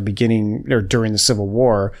at the beginning or during the Civil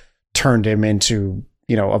War, turned him into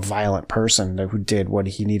a violent person who did what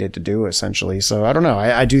he needed to do, essentially. So I don't know.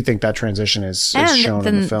 I do think that transition is shown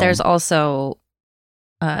in the film. There's also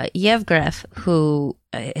Yevgraf, who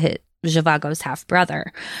Zhivago's half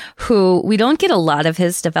brother, who we don't get a lot of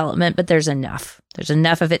his development, but there's enough. There's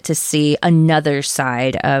enough of it to see another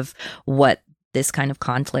side of what this kind of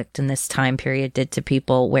conflict in this time period did to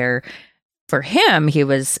people, where for him, he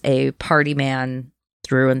was a party man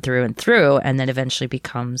through and through and through, and then eventually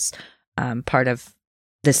becomes part of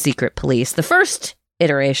the secret police, the first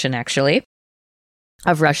iteration, actually,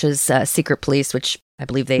 of Russia's secret police, which I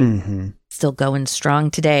believe they still going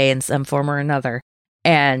strong today in some form or another.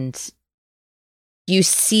 And you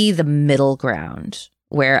see the middle ground,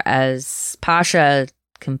 whereas Pasha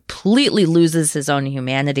completely loses his own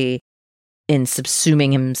humanity in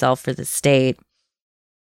subsuming himself for the state.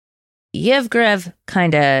 Yevgraf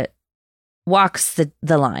kind of walks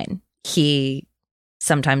the line. He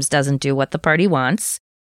sometimes doesn't do what the party wants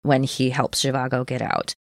when he helps Zhivago get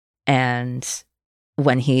out. And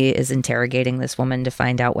when he is interrogating this woman to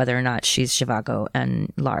find out whether or not she's Zhivago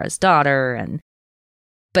and Lara's daughter.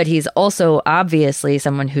 But he's also obviously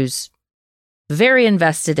someone who's very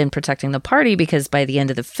invested in protecting the party, because by the end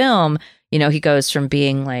of the film, he goes from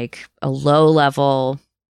being like a low-level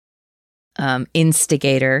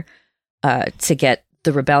instigator to get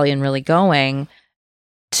the rebellion really going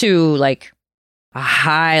to like a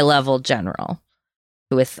high-level general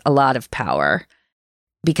with a lot of power,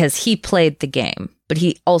 because he played the game. But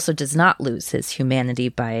he also does not lose his humanity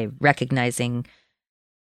by recognizing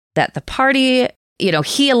that the party, he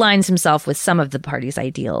aligns himself with some of the party's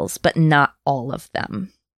ideals, but not all of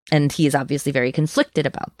them. And he is obviously very conflicted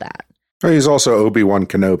about that. He's also Obi-Wan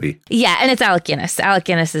Kenobi. Yeah, and it's Alec Guinness. Alec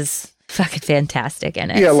Guinness is fucking fantastic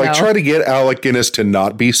in it. Yeah, like try to get Alec Guinness to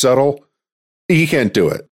not be subtle. He can't do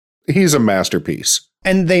it. He's a masterpiece.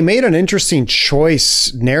 And they made an interesting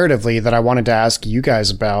choice narratively that I wanted to ask you guys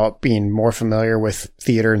about, being more familiar with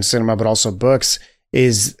theater and cinema, but also books,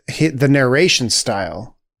 is the narration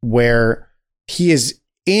style, where he is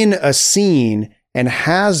in a scene and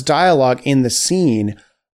has dialogue in the scene,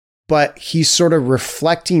 but he's sort of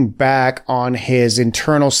reflecting back on his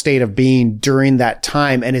internal state of being during that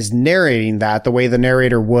time and is narrating that the way the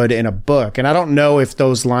narrator would in a book. And I don't know if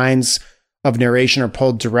those lines of narration are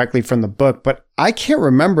pulled directly from the book, but I can't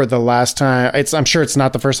remember the last time. I'm sure it's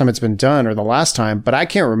not the first time it's been done or the last time, but I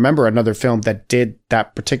can't remember another film that did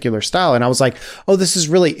that particular style. And I was like, oh, this is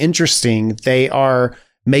really interesting. They are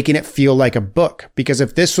making it feel like a book, because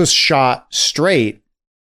if this was shot straight,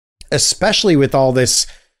 especially with all this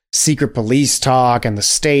secret police talk and the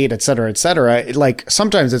state, et cetera, like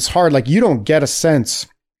sometimes it's hard. Like you don't get a sense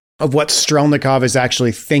of what Strelnikov is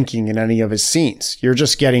actually thinking in any of his scenes. You're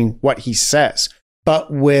just getting what he says.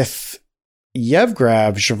 But with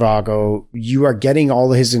Yevgraf Zhivago, you are getting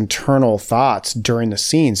all his internal thoughts during the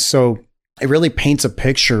scenes. So it really paints a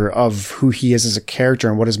picture of who he is as a character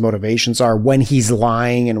and what his motivations are when he's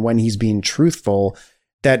lying and when he's being truthful.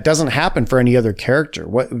 That doesn't happen for any other character.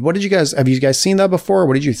 What did you guys, have you guys seen that before?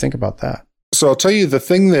 What did you think about that? So I'll tell you the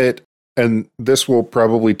thing that, and this will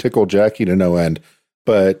probably tickle Jackie to no end,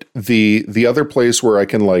 but the other place where I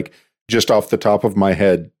can, like, just off the top of my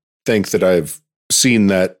head think that I've seen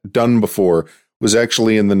that done before was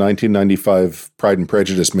actually in the 1995 Pride and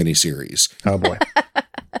Prejudice miniseries. Oh boy.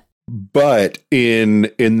 But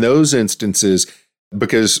in those instances,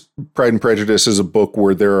 because Pride and Prejudice is a book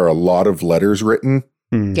where there are a lot of letters written.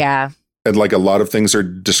 Yeah. And like a lot of things are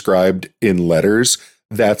described in letters.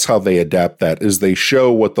 That's how they adapt that, is they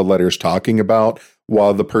show what the letter's talking about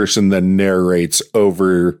while the person then narrates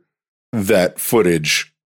over that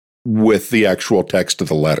footage with the actual text of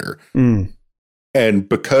the letter. And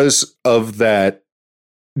because of that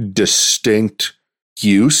distinct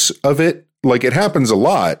use of it, like it happens a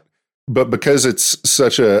lot, but because it's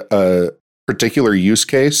such a particular use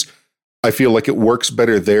case, I feel like it works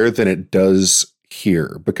better there than it does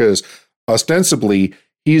here, because ostensibly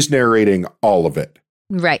he's narrating all of it.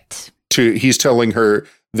 Right. He's telling her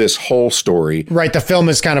this whole story. Right. The film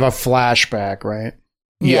is kind of a flashback, right?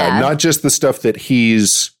 Yeah. Not just the stuff that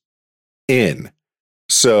he's in.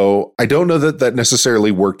 So I don't know that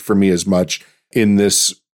necessarily worked for me as much in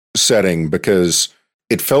this setting, because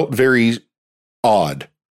it felt very odd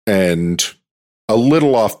and a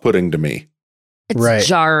little off-putting to me. It's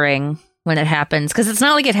jarring when it happens, because it's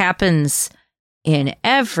not like it happens in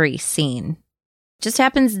every scene. It just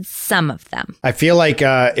happens in some of them. I feel like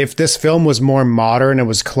if this film was more modern, it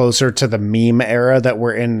was closer to the meme era that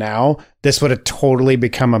we're in now, this would have totally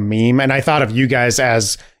become a meme. And I thought of you guys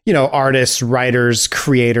as, you know, artists, writers,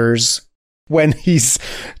 creators, when he's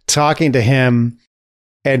talking to him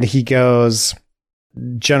and he goes,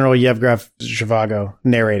 General Yevgraf Zhivago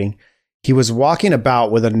narrating, he was walking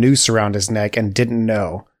about with a noose around his neck and didn't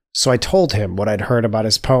know. So I told him what I'd heard about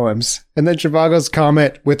his poems. And then Zhivago's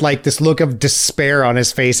comment with like this look of despair on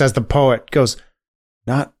his face as the poet goes,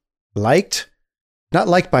 not liked? Not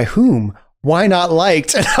liked by whom? Why not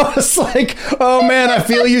liked? And I was like, oh man, I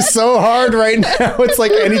feel you so hard right now. It's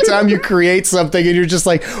like anytime you create something and you're just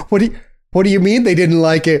like, what do you mean they didn't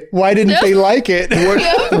like it? Why didn't they like it?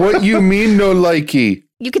 What you mean no likey?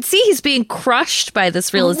 You could see he's being crushed by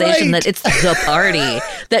this realization that it's the party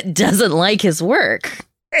that doesn't like his work.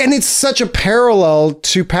 And it's such a parallel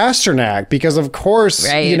to Pasternak, because of course,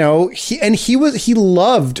 you know, he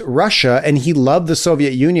loved Russia and he loved the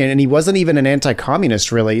Soviet Union, and he wasn't even an anti-communist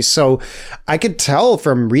really. So I could tell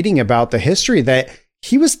from reading about the history that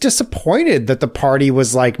he was disappointed that the party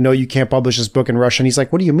was like, no, you can't publish this book in Russia. And he's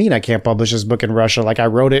like, what do you mean I can't publish this book in Russia? Like, I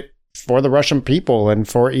wrote it for the Russian people and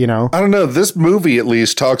for, you know. I don't know. This movie at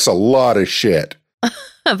least talks a lot of shit.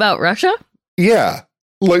 About Russia? Yeah.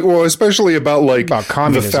 Like, well, especially about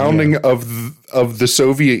communism, the founding of the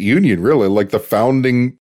Soviet Union, really, like the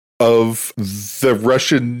founding of the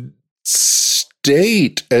Russian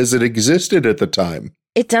state as it existed at the time.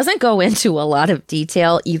 It doesn't go into a lot of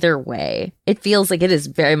detail either way. It feels like it is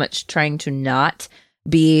very much trying to not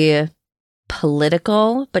be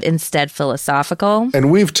political, but instead philosophical.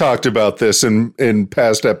 And we've talked about this in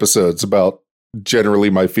past episodes about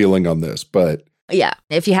generally my feeling on this, but yeah,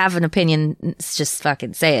 if you have an opinion, just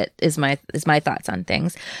fucking say it, is my thoughts on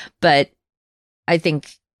things. But I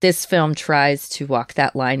think this film tries to walk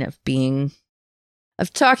that line of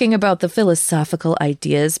talking about the philosophical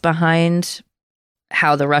ideas behind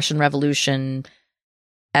how the Russian Revolution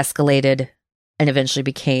escalated and eventually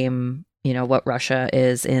became, what Russia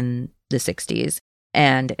is in the 60s.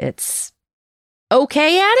 And it's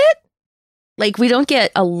okay at it. Like, we don't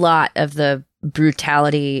get a lot of the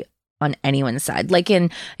brutality on anyone's side. Like when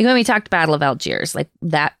we talked Battle of Algiers, like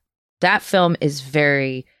that film is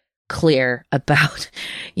very clear about,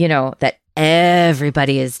 that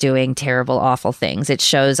everybody is doing terrible, awful things. It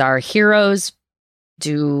shows our heroes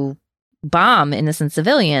do bomb innocent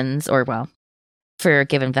civilians, or, well, for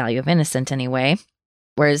given value of innocent anyway.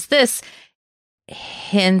 Whereas this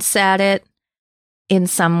hints at it in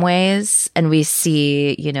some ways, and we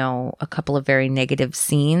see, a couple of very negative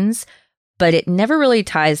scenes, but it never really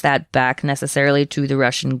ties that back necessarily to the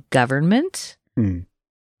Russian government.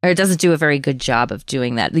 Or it doesn't do a very good job of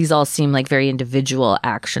doing that. These all seem like very individual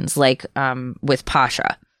actions, like with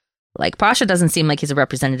Pasha. Like, Pasha doesn't seem like he's a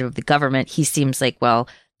representative of the government. He seems like, well,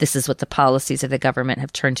 this is what the policies of the government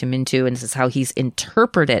have turned him into, and this is how he's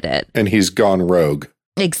interpreted it. And he's gone rogue.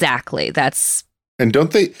 Exactly. And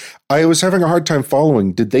don't they... I was having a hard time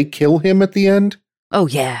following. Did they kill him at the end? Oh,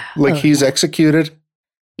 yeah. Like, he's executed?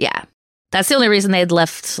 Yeah. That's the only reason they had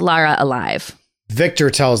left Lara alive. Victor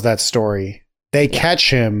tells that story. They catch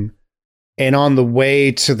him, and on the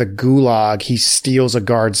way to the gulag, he steals a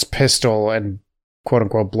guard's pistol and, quote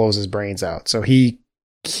unquote, blows his brains out. So he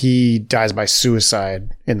dies by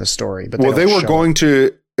suicide in the story. But they were going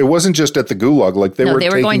to... It wasn't just at the gulag. Like, they were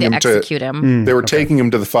going to execute him. They were taking him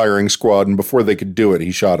to the firing squad, and before they could do it,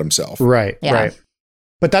 he shot himself. Right, right.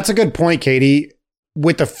 But that's a good point, Katie.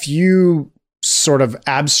 With a few sort of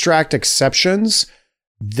abstract exceptions,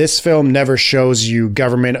 this film never shows you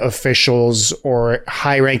government officials or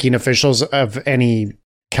high-ranking officials of any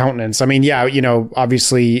countenance. I mean, yeah,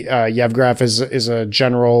 obviously Yevgraf is a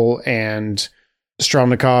general, and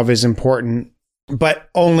Strelnikov is important, but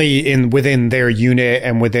only within their unit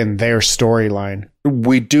and within their storyline.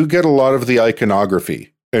 We do get a lot of the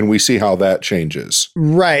iconography, and we see how that changes.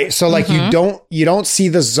 Right. So like you don't see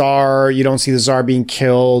the Tsar, you don't see the Tsar being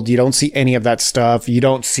killed, you don't see any of that stuff. You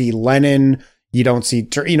don't see Lenin, you don't see,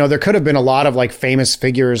 there could have been a lot of like famous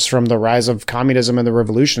figures from the rise of communism and the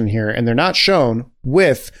revolution here, and they're not shown,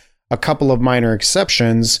 with a couple of minor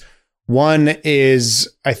exceptions. One is,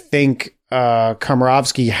 I think,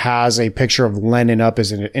 Komarovsky has a picture of Lenin up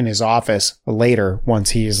in his office later,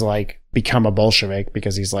 once he's like become a Bolshevik,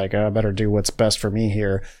 because he's like, I better do what's best for me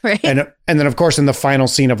here. Right. And then of course in the final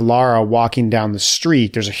scene of Lara walking down the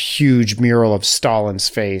street, there's a huge mural of Stalin's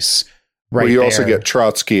face right there. Well, you also get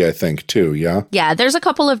Trotsky, I think, too. Yeah. Yeah. There's a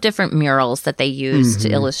couple of different murals that they use to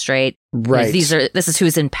illustrate. Right. This is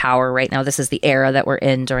who's in power right now. This is the era that we're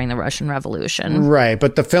in during the Russian Revolution. Right.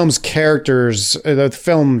 But the film's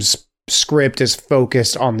script is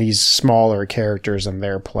focused on these smaller characters and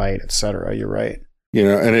their plight, etc. You're right.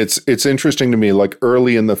 And it's interesting to me, like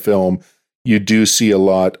early in the film, you do see a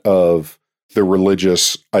lot of the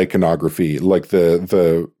religious iconography, like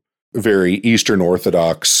the very Eastern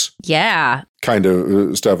Orthodox kind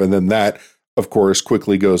of stuff. And then that, of course,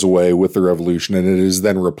 quickly goes away with the revolution, and it is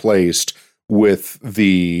then replaced with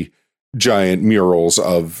the giant murals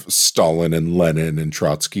of Stalin and Lenin and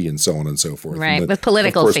Trotsky and so on and so forth. Right, then, with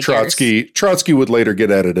political of course, figures. Trotsky would later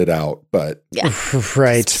get edited out, but... Yeah.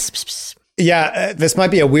 Right. Yeah, this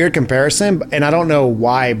might be a weird comparison, and I don't know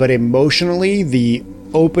why, but emotionally, the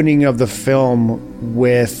opening of the film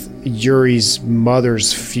with Yuri's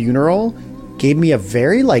mother's funeral gave me a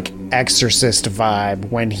very like Exorcist vibe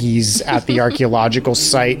when he's at the archaeological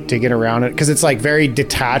site digging around it, because it's like very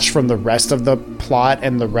detached from the rest of the plot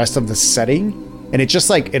and the rest of the setting. And it just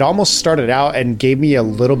like, it almost started out and gave me a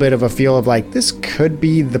little bit of a feel of like, this could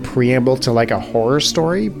be the preamble to like a horror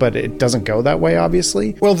story, but it doesn't go that way,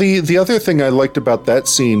 obviously. Well, the other thing I liked about that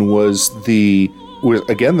scene was the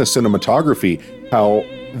cinematography, how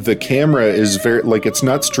the camera is very, like, it's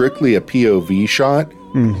not strictly a POV shot,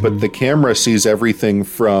 but the camera sees everything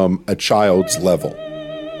from a child's level.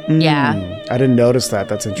 Yeah. I didn't notice that.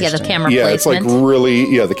 That's interesting. Yeah, the camera placement. It's like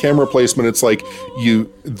really, the camera placement, it's like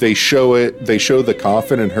they show the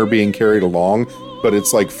coffin and her being carried along, but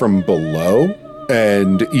it's like from below,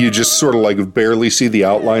 and you just sort of like barely see the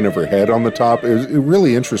outline of her head on the top. It was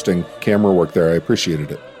really interesting camera work there. I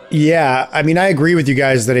appreciated it. Yeah, I mean, I agree with you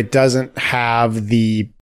guys that it doesn't have the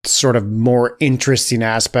sort of more interesting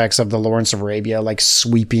aspects of the Lawrence of Arabia, like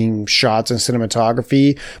sweeping shots and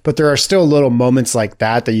cinematography, but there are still little moments like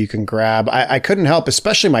that you can grab. I couldn't help,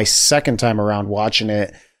 especially my second time around watching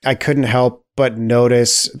it, I couldn't help but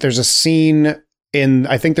notice there's a scene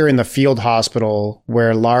I think they're in the field hospital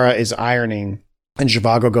where Lara is ironing and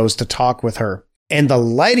Zhivago goes to talk with her. And the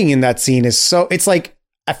lighting in that scene is it's like,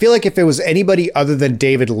 I feel like if it was anybody other than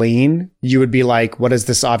David Lean, you would be like, what is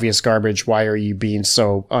this obvious garbage? Why are you being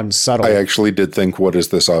so unsubtle? I actually did think, what is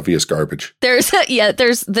this obvious garbage? There's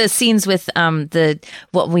the scenes with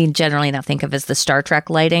what we generally now think of as the Star Trek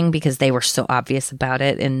lighting, because they were so obvious about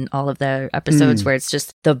it in all of the episodes where it's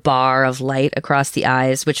just the bar of light across the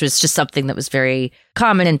eyes, which was just something that was very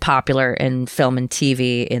common and popular in film and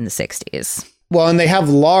TV in the 60s. Well, and they have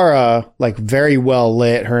Lara like very well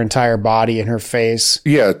lit, her entire body and her face.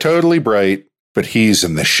 Yeah, totally bright, but he's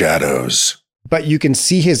in the shadows. But you can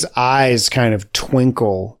see his eyes kind of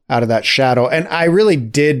twinkle out of that shadow. And I really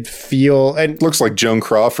did feel... and looks like Joan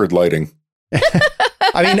Crawford lighting.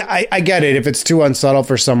 I mean, I get it. If it's too unsubtle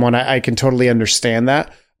for someone, I can totally understand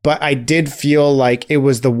that. But I did feel like it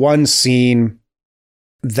was the one scene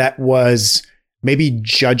that was maybe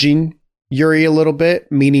judging Yuri a little bit,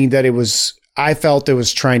 meaning that I felt it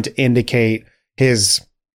was trying to indicate his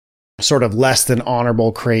sort of less than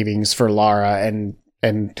honorable cravings for Lara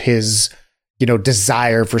and his,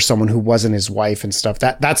 desire for someone who wasn't his wife and stuff.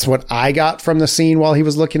 That's what I got from the scene while he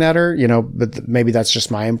was looking at her, but maybe that's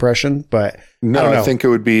just my impression, but no, I think it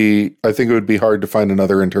would be hard to find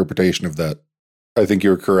another interpretation of that. I think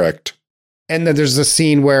you're correct. And then there's a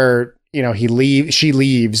scene where, she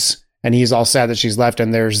leaves and he's all sad that she's left.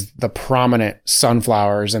 And there's the prominent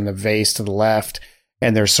sunflowers in the vase to the left.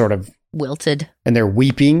 And they're sort of wilted and they're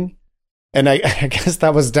weeping. And I guess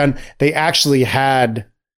that was done. They actually had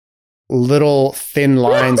little thin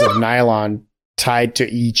lines of nylon tied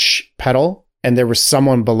to each petal. And there was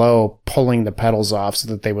someone below pulling the petals off so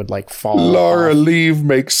that they would like fall. Lara, off. leave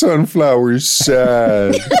makes sunflowers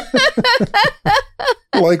sad.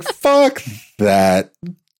 Like, fuck that.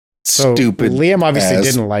 So stupid. Liam obviously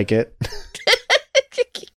didn't like it.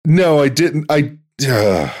 No, I didn't.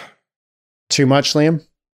 Too much, Liam?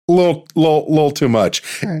 Little too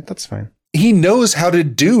much. All right, that's fine. He knows how to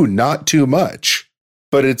do not too much.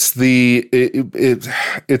 But it's there's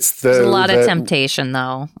a lot of temptation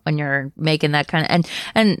though when you're making that kind of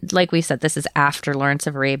and like we said, this is after Lawrence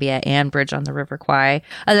of Arabia and Bridge on the River Kwai.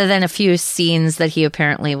 Other than a few scenes that he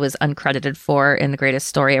apparently was uncredited for in The Greatest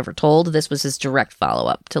Story Ever Told, this was his direct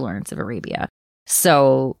follow-up to Lawrence of Arabia.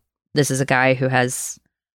 So this is a guy who has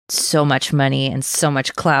so much money and so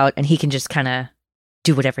much clout, and he can just kind of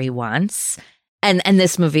do whatever he wants. And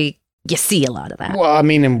this movie, you see a lot of that. Well, I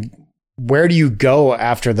mean, where do you go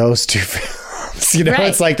after those two films? Right,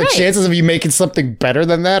 it's like the chances of you making something better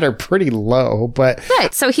than that are pretty low. But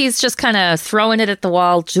right, so he's just kind of throwing it at the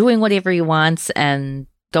wall, doing whatever he wants, and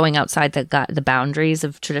going outside the boundaries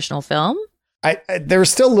of traditional film. There were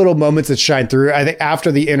still little moments that shine through. I think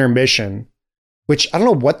after the intermission, which I don't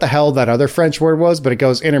know what the hell that other French word was, but it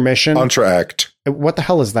goes intermission. Entr'acte. What the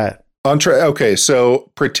hell is that? Okay,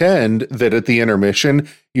 so pretend that at the intermission,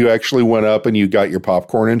 you actually went up and you got your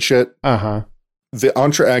popcorn and shit. Uh-huh. The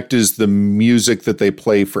entr'acte is the music that they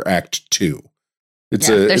play for Act 2.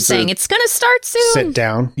 They're saying it's going to start soon. Sit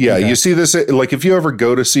down. Yeah, Okay. You see this, like if you ever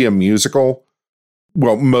go to see a musical,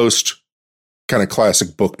 well, most kind of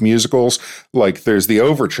classic book musicals, like there's the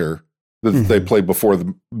overture that they play before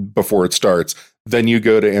it starts. Then you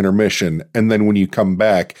go to intermission, and then when you come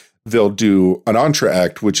back, they'll do an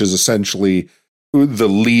entr'acte, which is essentially the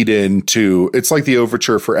lead in to, it's like the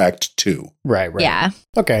overture for Act 2. Right. Yeah.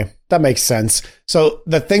 Okay, that makes sense. So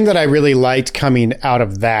the thing that I really liked coming out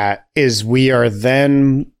of that is we are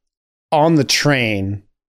then on the train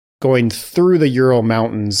going through the Ural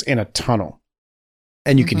Mountains in a tunnel.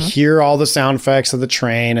 And you can hear all the sound effects of the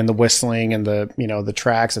train and the whistling and the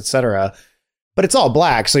tracks, etc. But it's all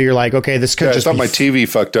black, so you're like, okay, this could just I thought my TV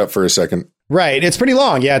fucked up for a second. Right. It's pretty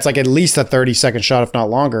long. Yeah, it's like at least a 30-second shot, if not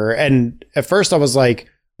longer. And at first I was like,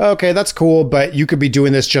 okay, that's cool, but you could be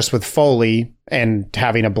doing this just with Foley and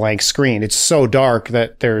having a blank screen. It's so dark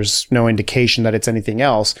that there's no indication that it's anything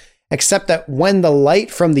else, except that when the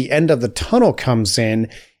light from the end of the tunnel comes in,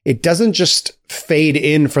 it doesn't just fade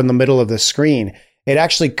in from the middle of the screen. It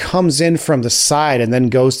actually comes in from the side and then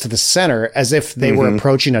goes to the center as if they were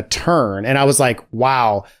approaching a turn. And I was like,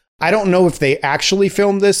 wow. I don't know if they actually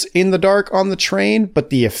filmed this in the dark on the train,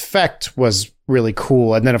 but the effect was really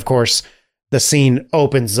cool. And then, of course, the scene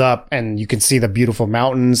opens up and you can see the beautiful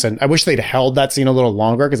mountains. And I wish they'd held that scene a little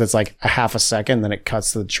longer because it's like a half a second, then it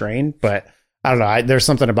cuts to the train. But I don't know. There's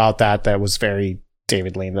something about that was very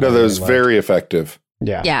David Lean. That was very effective.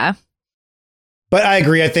 Yeah. Yeah. But I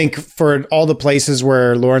agree. I think for all the places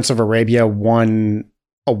where Lawrence of Arabia won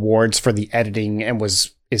awards for the editing and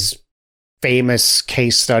is famous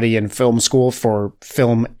case study in film school for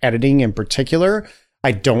film editing in particular,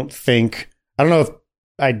 I don't know if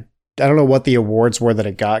I I don't know what the awards were that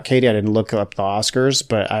it got, Katie. I didn't look up the Oscars,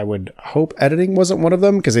 but I would hope editing wasn't one of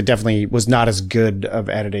them because it definitely was not as good of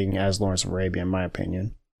editing as Lawrence of Arabia, in my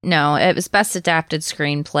opinion. No, it was best adapted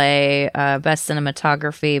screenplay, best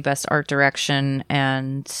cinematography, best art direction,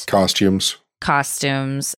 and Costumes.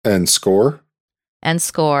 And score.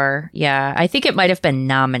 Yeah, I think it might have been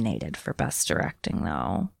nominated for best directing,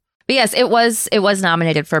 though. But yes, it was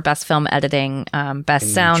nominated for best film editing,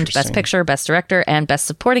 best sound, best picture, best director, and best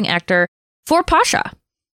supporting actor for Pasha.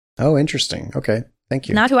 Oh, interesting. Okay, thank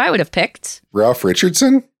you. Not who I would have picked. Ralph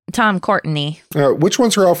Richardson? Tom Courtenay. Which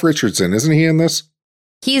one's Ralph Richardson? Isn't he in this?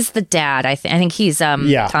 He's the dad, I think. I think he's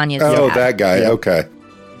Tanya's dad. Oh, that guy. Yeah. Okay.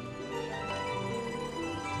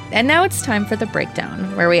 And now it's time for the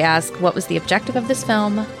breakdown, where we ask, what was the objective of this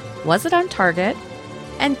film? Was it on target?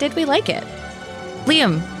 And did we like it?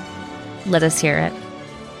 Liam, let us hear it.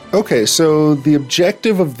 Okay, so the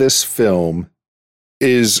objective of this film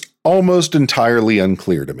is almost entirely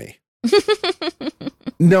unclear to me.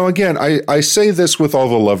 Now, again, I say this with all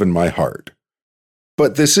the love in my heart,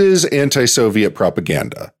 but this is anti-Soviet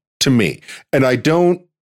propaganda to me. And I don't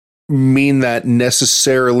mean that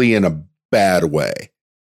necessarily in a bad way.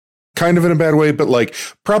 Kind of in a bad way, but like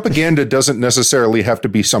propaganda doesn't necessarily have to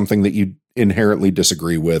be something that you inherently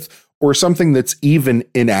disagree with or something that's even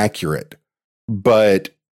inaccurate. But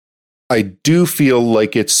I do feel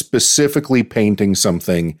like it's specifically painting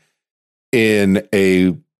something in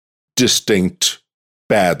a distinct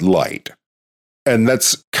bad light. And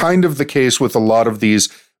that's kind of the case with a lot of these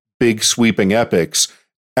big sweeping epics.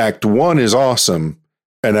 Act 1 is awesome,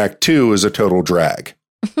 and Act 2 is a total drag.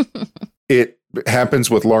 It happens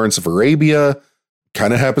with Lawrence of Arabia,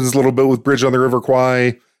 kind of happens a little bit with Bridge on the River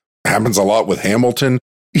Kwai, happens a lot with Hamilton,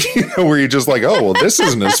 where you're just like, oh, well, this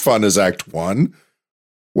isn't as fun as Act 1.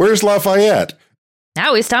 Where's Lafayette?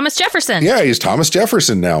 Now he's Thomas Jefferson. Yeah, he's Thomas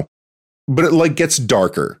Jefferson now. But it like gets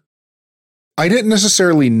darker. I didn't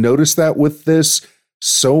necessarily notice that with this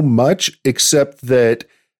so much, except that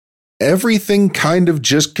everything kind of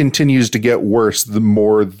just continues to get worse the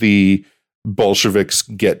more the Bolsheviks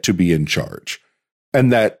get to be in charge.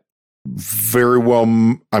 And that very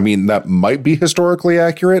well, I mean, that might be historically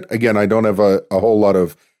accurate. Again, I don't have a whole lot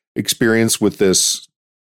of experience with this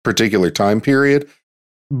particular time period,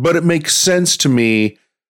 but it makes sense to me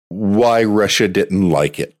why Russia didn't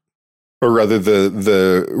like it, or rather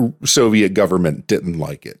the Soviet government didn't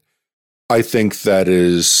like it. I think that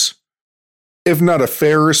is, if not a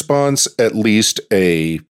fair response, at least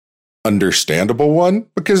a understandable one,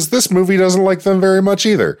 because this movie doesn't like them very much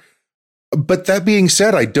either. But that being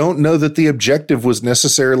said, I don't know that the objective was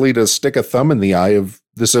necessarily to stick a thumb in the eye of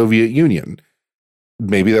the Soviet Union.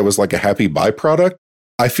 Maybe that was like a happy byproduct.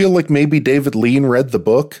 I feel like maybe David Lean read the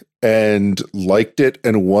book and liked it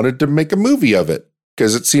and wanted to make a movie of it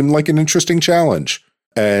because it seemed like an interesting challenge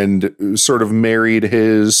and sort of married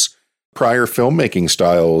his prior filmmaking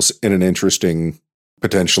styles in an interesting,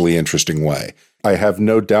 potentially interesting way. I have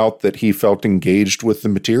no doubt that he felt engaged with the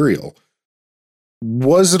material.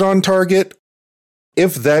 Was it on target?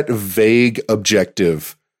 If that vague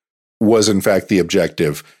objective was in fact the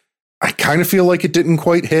objective, I kind of feel like it didn't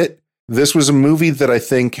quite hit. This was a movie that I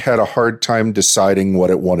think had a hard time deciding what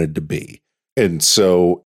it wanted to be. And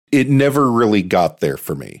so it never really got there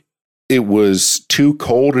for me. It was too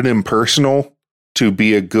cold and impersonal to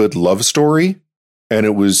be a good love story. And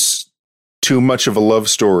it was too much of a love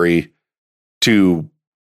story to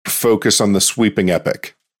focus on the sweeping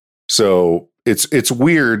epic. So it's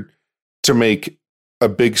weird to make a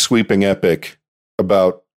big sweeping epic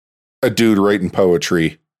about a dude writing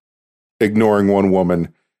poetry, ignoring one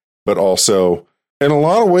woman, but also in a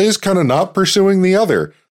lot of ways kind of not pursuing the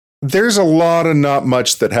other. There's a lot of not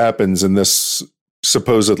much that happens in this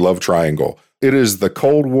supposed love triangle. It is the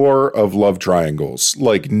Cold War of love triangles.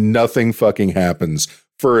 Like nothing fucking happens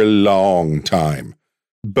for a long time.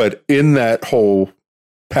 But in that whole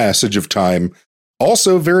passage of time,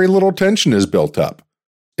 also very little tension is built up.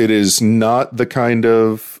 It is not the kind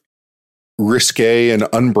of risque and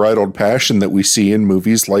unbridled passion that we see in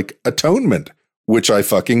movies like Atonement, which I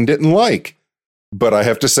fucking didn't like. But I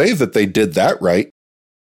have to say that they did that right.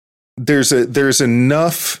 There's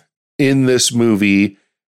enough in this movie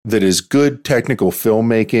that is good technical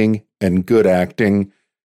filmmaking and good acting.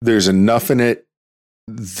 There's enough in it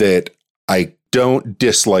that I don't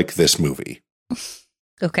dislike this movie.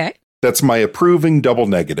 Okay. That's my approving double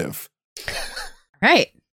negative.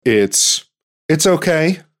 Right. It's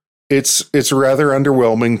okay. It's rather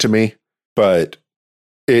underwhelming to me, but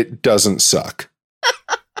it doesn't suck.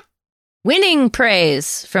 Winning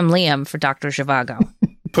praise from Liam for Dr. Zhivago.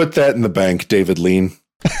 Put that in the bank, David Lean.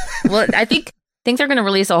 Well, I think think they're going to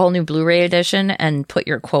release a whole new Blu-ray edition and put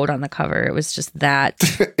your quote on the cover. It was just that.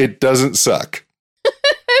 It doesn't suck.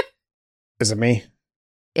 Is it me?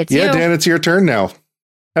 It's Yeah, you. Dan, it's your turn now.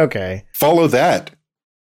 Okay. Follow that.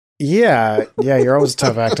 Yeah, you're always a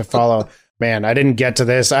tough act to follow. Man, I didn't get to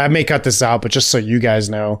this. I may cut this out, but just so you guys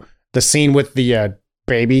know, the scene with the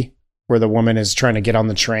baby where the woman is trying to get on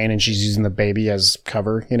the train and she's using the baby as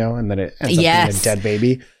cover, and then it ends up being a dead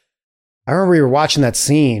baby. I remember we were watching that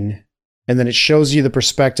scene, and then it shows you the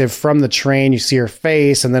perspective from the train. You see her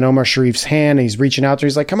face, and then Omar Sharif's hand, and he's reaching out to her.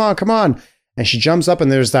 He's like, come on, come on. And she jumps up,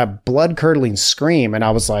 and there's that blood-curdling scream, and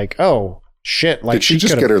I was like, oh, shit. Like, Did she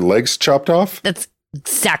just get her legs chopped off? That's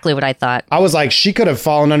exactly what I thought. I was like, she could have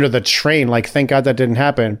fallen under the train. Like, thank God that didn't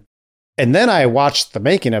happen. And then I watched the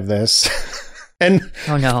making of this. And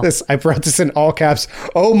oh no, I brought this in all caps.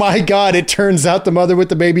 Oh my God, it turns out the mother with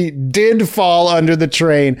the baby did fall under the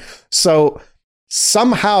train. So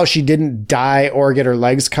somehow she didn't die or get her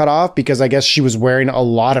legs cut off because I guess she was wearing a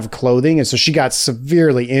lot of clothing. And so she got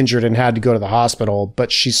severely injured and had to go to the hospital,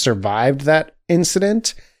 but she survived that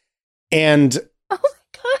incident. And oh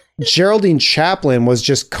my God. Geraldine Chaplin was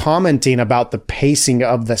just commenting about the pacing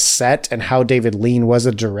of the set and how David Lean was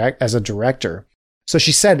as a director. So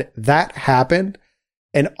she said that happened,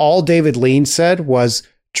 and all David Lean said was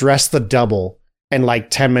dress the double. And like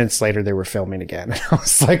 10 minutes later, they were filming again. And I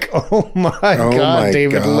was like, oh my God,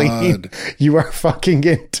 David Lean, you are fucking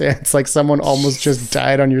intense. Like someone almost just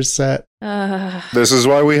died on your set. This is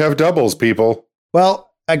why we have doubles, people.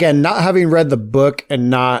 Well, again, not having read the book and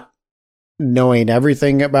not knowing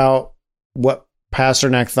everything about what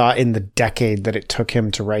Pasternak thought in the decade that it took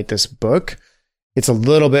him to write this book, it's a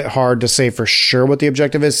little bit hard to say for sure what the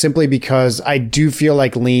objective is, simply because I do feel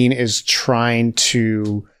like Lean is trying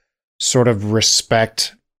to sort of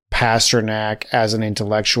respect Pasternak as an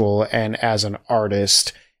intellectual and as an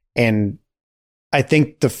artist. And I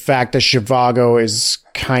think the fact that Zhivago is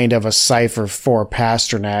kind of a cipher for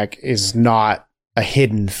Pasternak is not a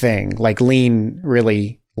hidden thing. Like Lean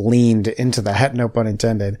really leaned into that, no pun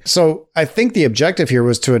intended. So I think the objective here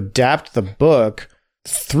was to adapt the book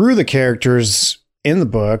through the characters in the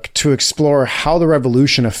book to explore how the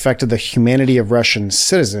revolution affected the humanity of Russian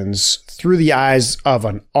citizens through the eyes of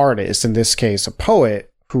an artist, in this case, a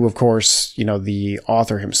poet, who, of course, the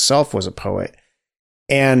author himself was a poet.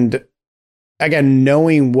 And again,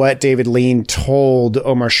 knowing what David Lean told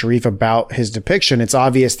Omar Sharif about his depiction, it's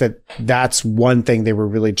obvious that that's one thing they were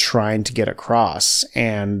really trying to get across,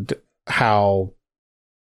 and how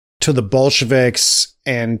to the Bolsheviks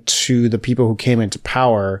and to the people who came into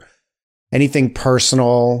power, anything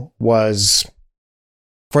personal was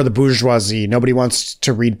for the bourgeoisie. Nobody wants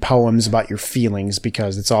to read poems about your feelings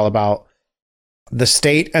because it's all about the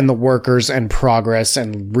state and the workers and progress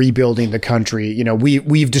and rebuilding the country.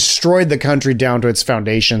 We've destroyed the country down to its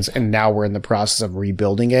foundations, and now we're in the process of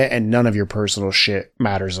rebuilding it, and none of your personal shit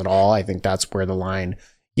matters at all. I think that's where the line,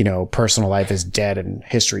 personal life is dead and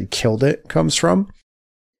history killed it comes from.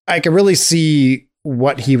 I can really see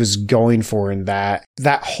what he was going for in that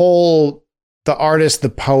whole, the artist, the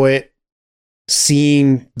poet,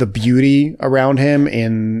 seeing the beauty around him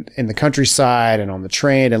in the countryside and on the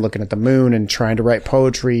train and looking at the moon and trying to write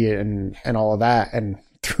poetry and all of that. And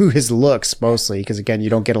through his looks mostly, because again, you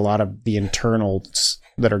don't get a lot of the internals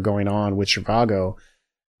that are going on with Zhivago.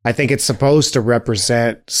 I think it's supposed to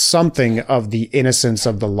represent something of the innocence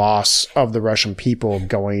of the loss of the Russian people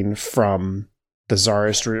going from the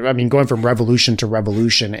Tsarist, going from revolution to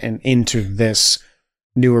revolution and into this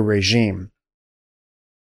newer regime.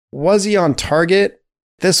 Was he on target?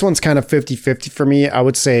 This one's kind of 50-50 for me. I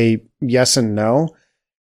would say yes and no.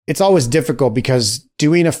 It's always difficult because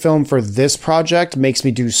doing a film for this project makes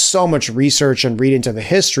me do so much research and read into the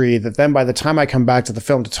history that then by the time I come back to the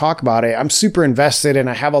film to talk about it, I'm super invested and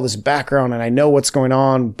I have all this background and I know what's going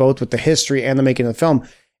on both with the history and the making of the film.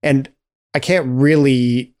 And I can't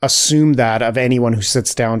really assume that of anyone who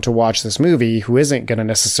sits down to watch this movie who isn't going to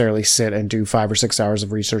necessarily sit and do 5 or 6 hours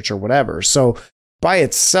of research or whatever. So by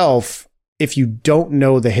itself, if you don't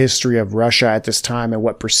know the history of Russia at this time and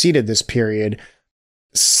what preceded this period,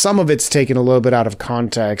 some of it's taken a little bit out of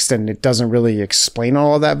context and it doesn't really explain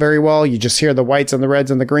all of that very well. You just hear the whites and the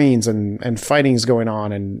reds and the greens and fighting's going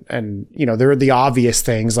on. And there are the obvious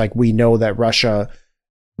things, like we know that Russia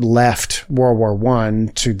left World War I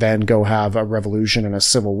to then go have a revolution and a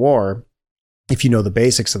civil war, if you know the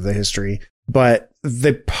basics of the history. But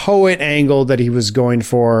the poet angle that he was going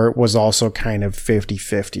for was also kind of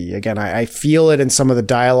 50-50. Again, I feel it in some of the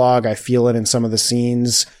dialogue. I feel it in some of the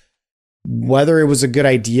scenes. Whether it was a good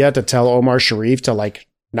idea to tell Omar Sharif to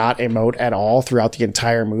not emote at all throughout the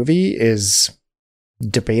entire movie is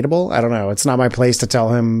debatable. I don't know. It's not my place to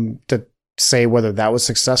tell him to say whether that was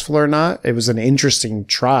successful or not. It was an interesting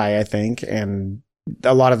try, I think. And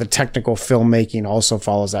a lot of the technical filmmaking also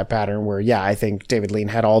follows that pattern where, yeah, I think David Lean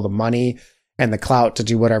had all the money and the clout to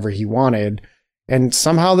do whatever he wanted. And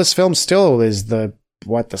somehow this film still is the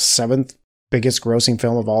 7th biggest grossing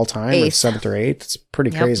film of all time, or 7th or 8th. It's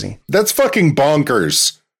pretty crazy. That's fucking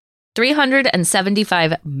bonkers.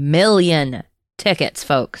 375 million tickets,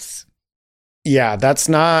 folks. Yeah, that's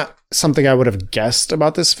not something I would have guessed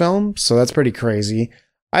about this film, so that's pretty crazy.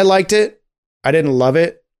 I liked it. I didn't love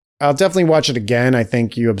it. I'll definitely watch it again. I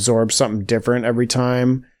think you absorb something different every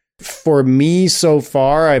time. For me so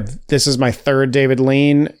far, this is my 3rd David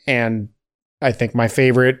Lean, and I think my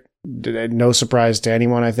favorite, no surprise to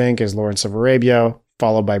anyone, I think, is Lawrence of Arabia,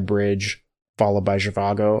 followed by Bridge, followed by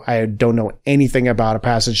Zhivago. I don't know anything about A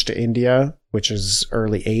Passage to India, which is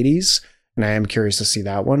early 80s, and I am curious to see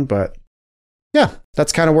that one, but yeah,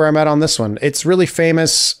 that's kind of where I'm at on this one. It's really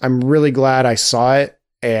famous. I'm really glad I saw it.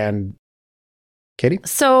 And Katie?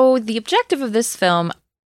 So the objective of this film,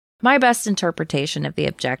 my best interpretation of the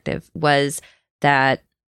objective was that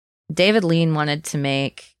David Lean wanted to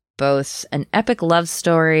make both an epic love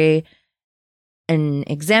story, an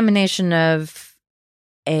examination of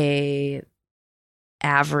a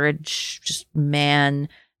average just man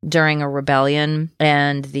during a rebellion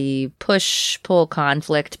and the push-pull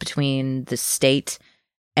conflict between the state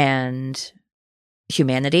and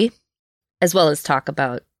humanity, as well as talk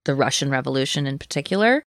about the Russian Revolution in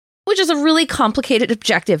particular, which is a really complicated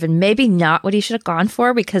objective and maybe not what he should have gone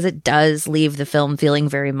for, because it does leave the film feeling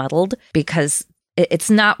very muddled because it's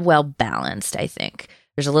not well balanced, I think.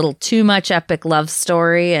 There's a little too much epic love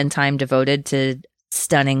story and time devoted to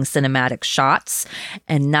stunning cinematic shots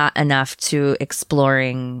and not enough to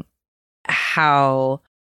exploring how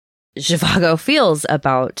Zhivago feels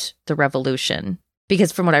about the revolution.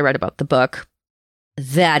 Because from what I read about the book,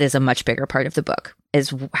 that is a much bigger part of the book,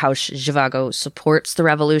 is how Zhivago supports the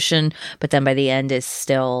revolution, but then by the end is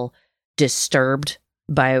still disturbed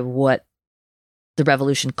by what the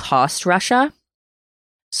revolution cost Russia.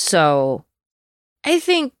 So I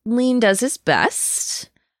think Lean does his best.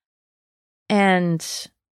 And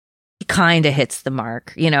he kind of hits the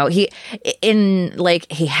mark, he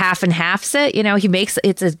half and halves it,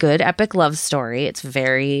 it's a good epic love story. It's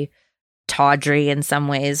very tawdry in some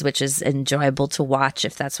ways, which is enjoyable to watch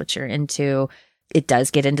if that's what you're into. It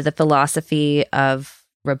does get into the philosophy of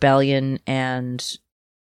rebellion and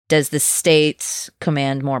does the state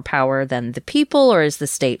command more power than the people, or is the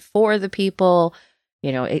state for the people?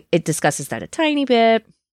 It discusses that a tiny bit.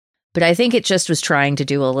 But I think it just was trying to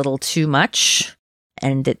do a little too much,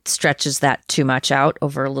 and it stretches that too much out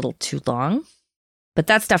over a little too long. But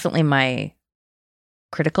that's definitely my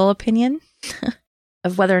critical opinion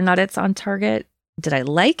of whether or not it's on target. Did I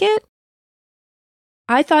like it?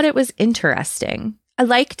 I thought it was interesting. I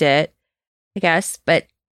liked it, I guess, but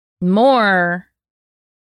more,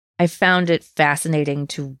 I found it fascinating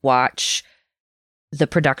to watch the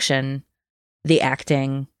production, the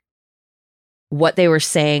acting, what they were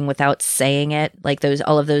saying without saying it, like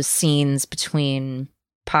all of those scenes between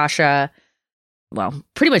Pasha. Well,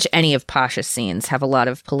 pretty much any of Pasha's scenes have a lot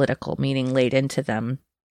of political meaning laid into them,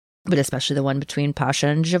 but especially the one between Pasha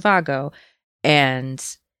and Zhivago. And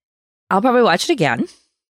I'll probably watch it again.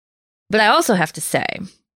 But I also have to say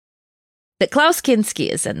that Klaus Kinski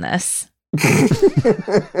is in this.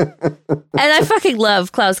 And I fucking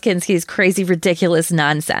love Klaus Kinski's crazy, ridiculous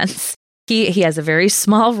nonsense. He has a very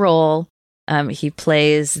small role. He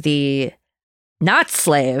plays the not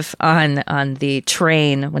slave on the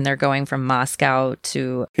train when they're going from Moscow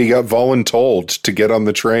to... He got voluntold to get on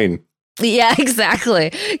the train. Yeah,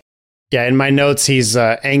 exactly. Yeah, in my notes, he's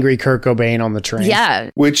angry Kurt Cobain on the train. Yeah.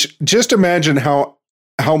 Which, just imagine how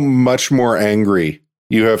much more angry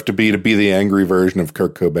you have to be the angry version of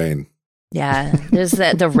Kurt Cobain. Yeah, there's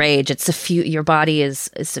the rage. Your body is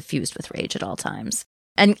suffused with rage at all times.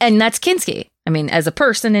 And that's Kinski. I mean, as a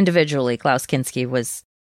person individually, Klaus Kinski was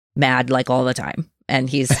mad like all the time. And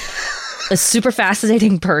he's a super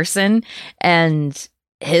fascinating person. And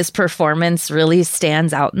his performance really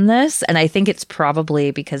stands out in this. And I think it's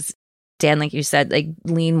probably because, Dan, like you said, like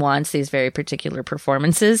Lean wants these very particular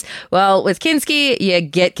performances. Well, with Kinski, you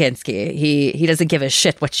get Kinski. He doesn't give a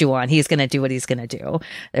shit what you want. He's going to do what he's going to do.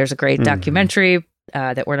 There's a great documentary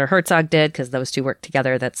that Werner Herzog did, because those two work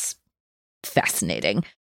together. That's fascinating.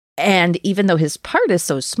 And even though his part is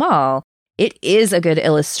so small, it is a good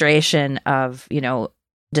illustration of,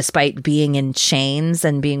 despite being in chains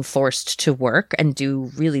and being forced to work and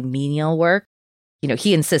do really menial work,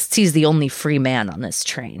 he insists he's the only free man on this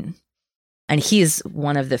train. And he's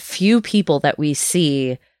one of the few people that we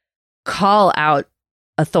see call out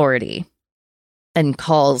authority and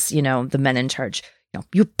calls, the men in charge,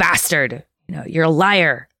 you bastard, you're a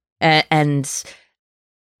liar. And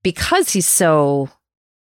because he's so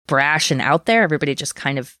brash and out there, everybody just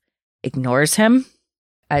kind of ignores him.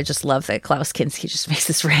 I just love that Klaus Kinski just makes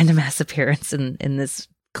this random ass appearance in this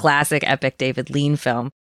classic epic David Lean film.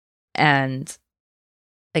 And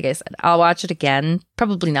like I said, I'll watch it again,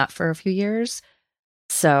 probably not for a few years.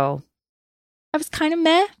 So I was kind of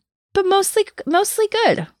meh, but mostly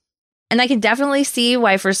good. And I can definitely see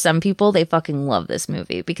why for some people they fucking love this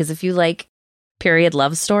movie, because if you like period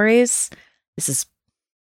love stories, this is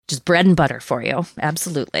just bread and butter for you.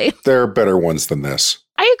 Absolutely. There are better ones than this.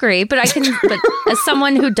 I agree, but but as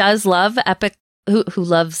someone who does love epic, who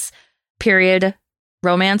loves period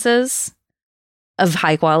romances of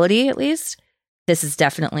high quality, at least, this is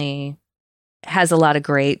definitely has a lot of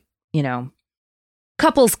great,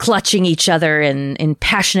 couples clutching each other in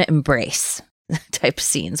passionate embrace type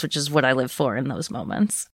scenes, which is what I live for in those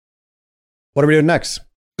moments. What are we doing next?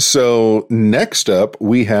 So next up,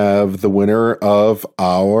 we have the winner of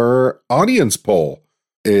our audience poll.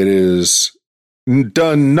 It is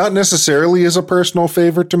done not necessarily as a personal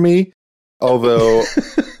favor to me, although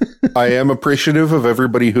I am appreciative of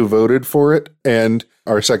everybody who voted for it. And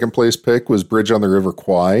our second place pick was Bridge on the River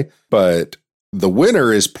Kwai. But the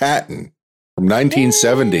winner is Patton from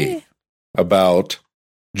 1970. Yay. About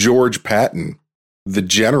George Patton, the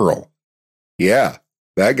general. Yeah,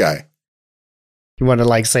 that guy. You want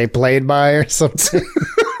to say played by or something?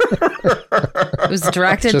 It was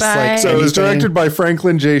directed by... So it was directed by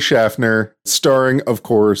Franklin J. Schaffner, starring, of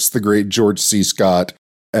course, the great George C. Scott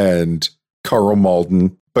and Carl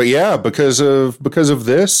Malden. But yeah, because of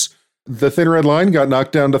this, The Thin Red Line got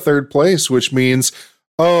knocked down to third place, which means,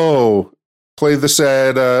 play the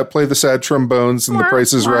sad trombones and The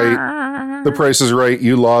Price is Right. The Price is Right.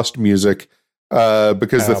 You lost music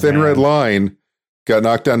because The Thin Red Line got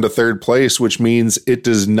knocked down to third place, which means it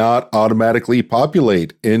does not automatically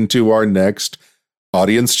populate into our next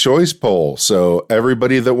audience choice poll. So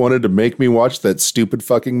everybody that wanted to make me watch that stupid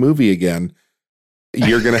fucking movie again,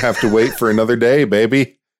 you're going to have to wait for another day,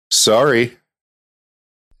 baby. Sorry.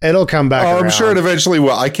 It'll come back around. I'm sure it eventually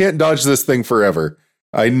will. I can't dodge this thing forever.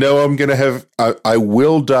 I know I'm going to have... I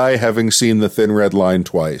will die having seen The Thin Red Line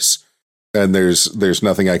twice. And there's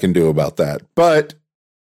nothing I can do about that. But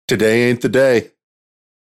today ain't the day.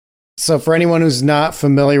 So for anyone who's not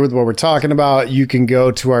familiar with what we're talking about, you can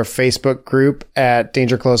go to our Facebook group at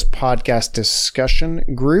Danger Close Podcast Discussion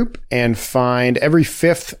Group and find every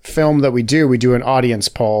fifth film that we do an audience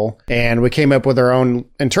poll. And we came up with our own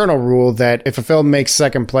internal rule that if a film makes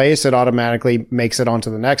second place, it automatically makes it onto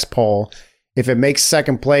the next poll. If it makes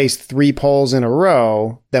second place 3 polls in a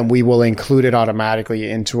row, then we will include it automatically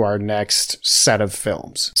into our next set of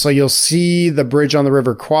films. So you'll see The Bridge on the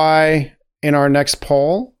River Kwai in our next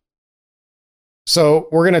poll. So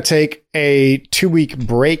we're going to take a 2-week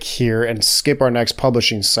break here and skip our next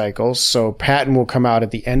publishing cycle. So Patton will come out at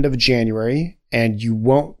the end of January, and you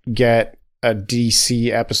won't get a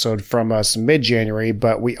DC episode from us mid-January,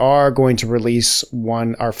 but we are going to release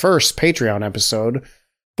our first Patreon episode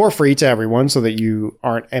for free to everyone so that you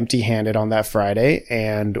aren't empty-handed on that Friday.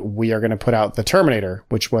 And we are going to put out The Terminator,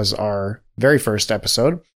 which was our very first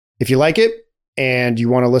episode. If you like it, and you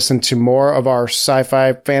want to listen to more of our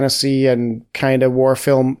sci-fi, fantasy, and kind of war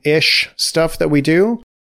film-ish stuff that we do,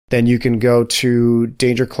 then you can go to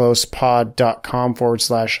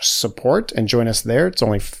dangerclosepod.com/support and join us there. It's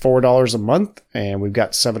only $4 a month, and we've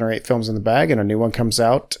got 7 or 8 films in the bag, and a new one comes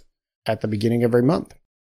out at the beginning of every month.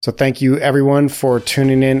 So thank you, everyone, for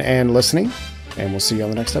tuning in and listening, and we'll see you on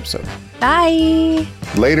the next episode. Bye!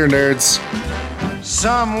 Later, nerds!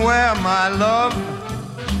 Somewhere, my love,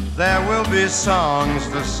 there will be songs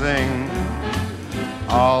to sing,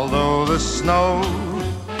 although the snow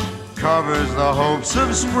covers the hopes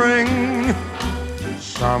of spring.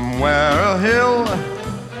 Somewhere a hill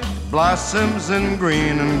blossoms in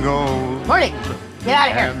green and gold. Morty, get out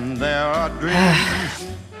of here. And there are dreams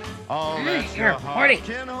all that your heart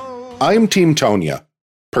can hold. I'm Team Tonya,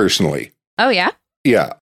 personally. Oh, yeah?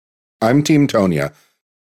 Yeah, I'm Team Tonya.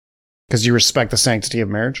 Because you respect the sanctity of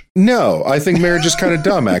marriage? No, I think marriage is kind of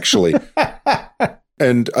dumb, actually.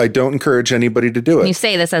 And I don't encourage anybody to do it. You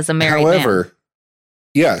say this as a married However, man.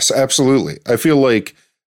 Yes, absolutely. I feel like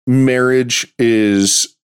marriage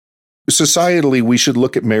is... Societally, we should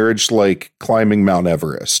look at marriage like climbing Mount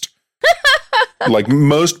Everest. Like,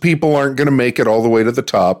 most people aren't going to make it all the way to the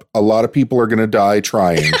top. A lot of people are going to die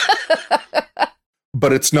trying.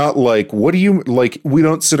 But it's not like, what do you, like, we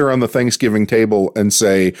don't sit around the Thanksgiving table and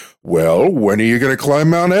say, well, when are you going to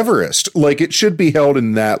climb Mount Everest? Like, it should be held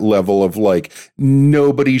in that level of, like,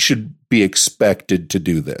 nobody should be expected to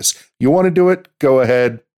do this. You want to do it? Go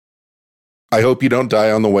ahead. I hope you don't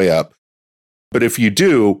die on the way up. But if you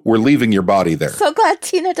do, we're leaving your body there. So glad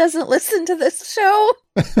Tina doesn't listen to this show.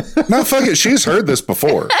 No, fuck it. She's heard this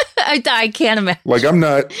before. I can't imagine. Like, I'm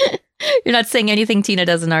not... You're not saying anything Tina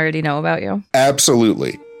doesn't already know about you.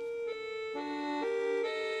 Absolutely.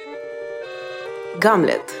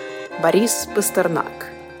 Гамлет. Борис Пастернак.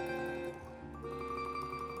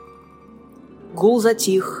 Гул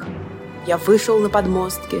затих. Я вышел на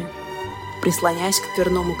подмостки. Прислонясь к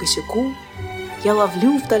дверному косяку, я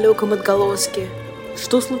ловлю в далеком отголоске,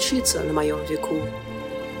 что случится на моем веку.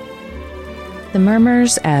 The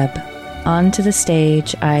murmurs ebb. Onto the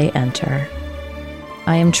stage I enter.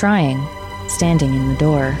 I am trying, standing in the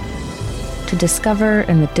door, to discover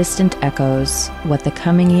in the distant echoes what the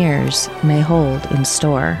coming years may hold in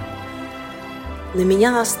store. На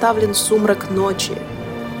меня наставлен сумрак ночи,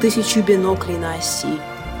 тысячу биноклей на оси.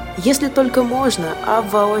 Если только можно,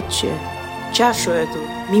 Авва Отче, чашу эту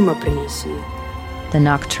мимо принеси. The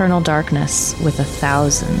nocturnal darkness with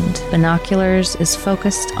 1,000 binoculars is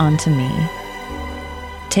focused onto me.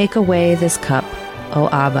 Take away this cup, O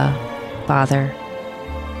Abba, Father.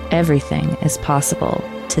 Everything is possible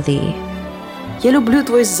to thee. Я люблю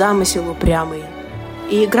твой замысел упрямый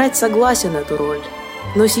и играть согласен эту роль.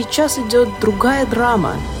 Но сейчас идет другая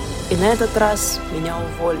драма, и на этот раз меня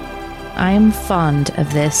уволь. I am fond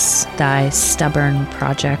of this, thy stubborn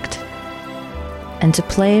project. And to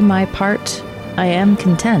play my part, I am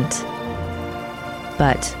content.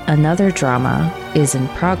 But another drama is in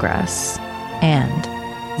progress, and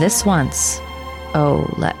this once,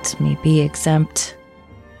 oh, let me be exempt.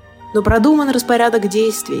 Но продуман распорядок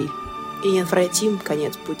действий, и неотвратим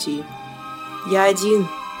конец пути. Я один,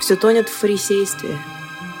 все тонет в фарисействе.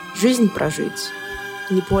 Жизнь прожить,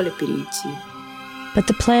 не поле перейти. But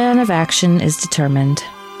the plan of action is determined,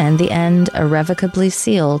 and the end irrevocably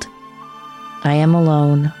sealed. I am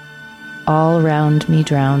alone. All around me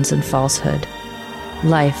drowns in falsehood.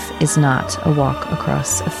 Life is not a walk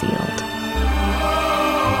across a field.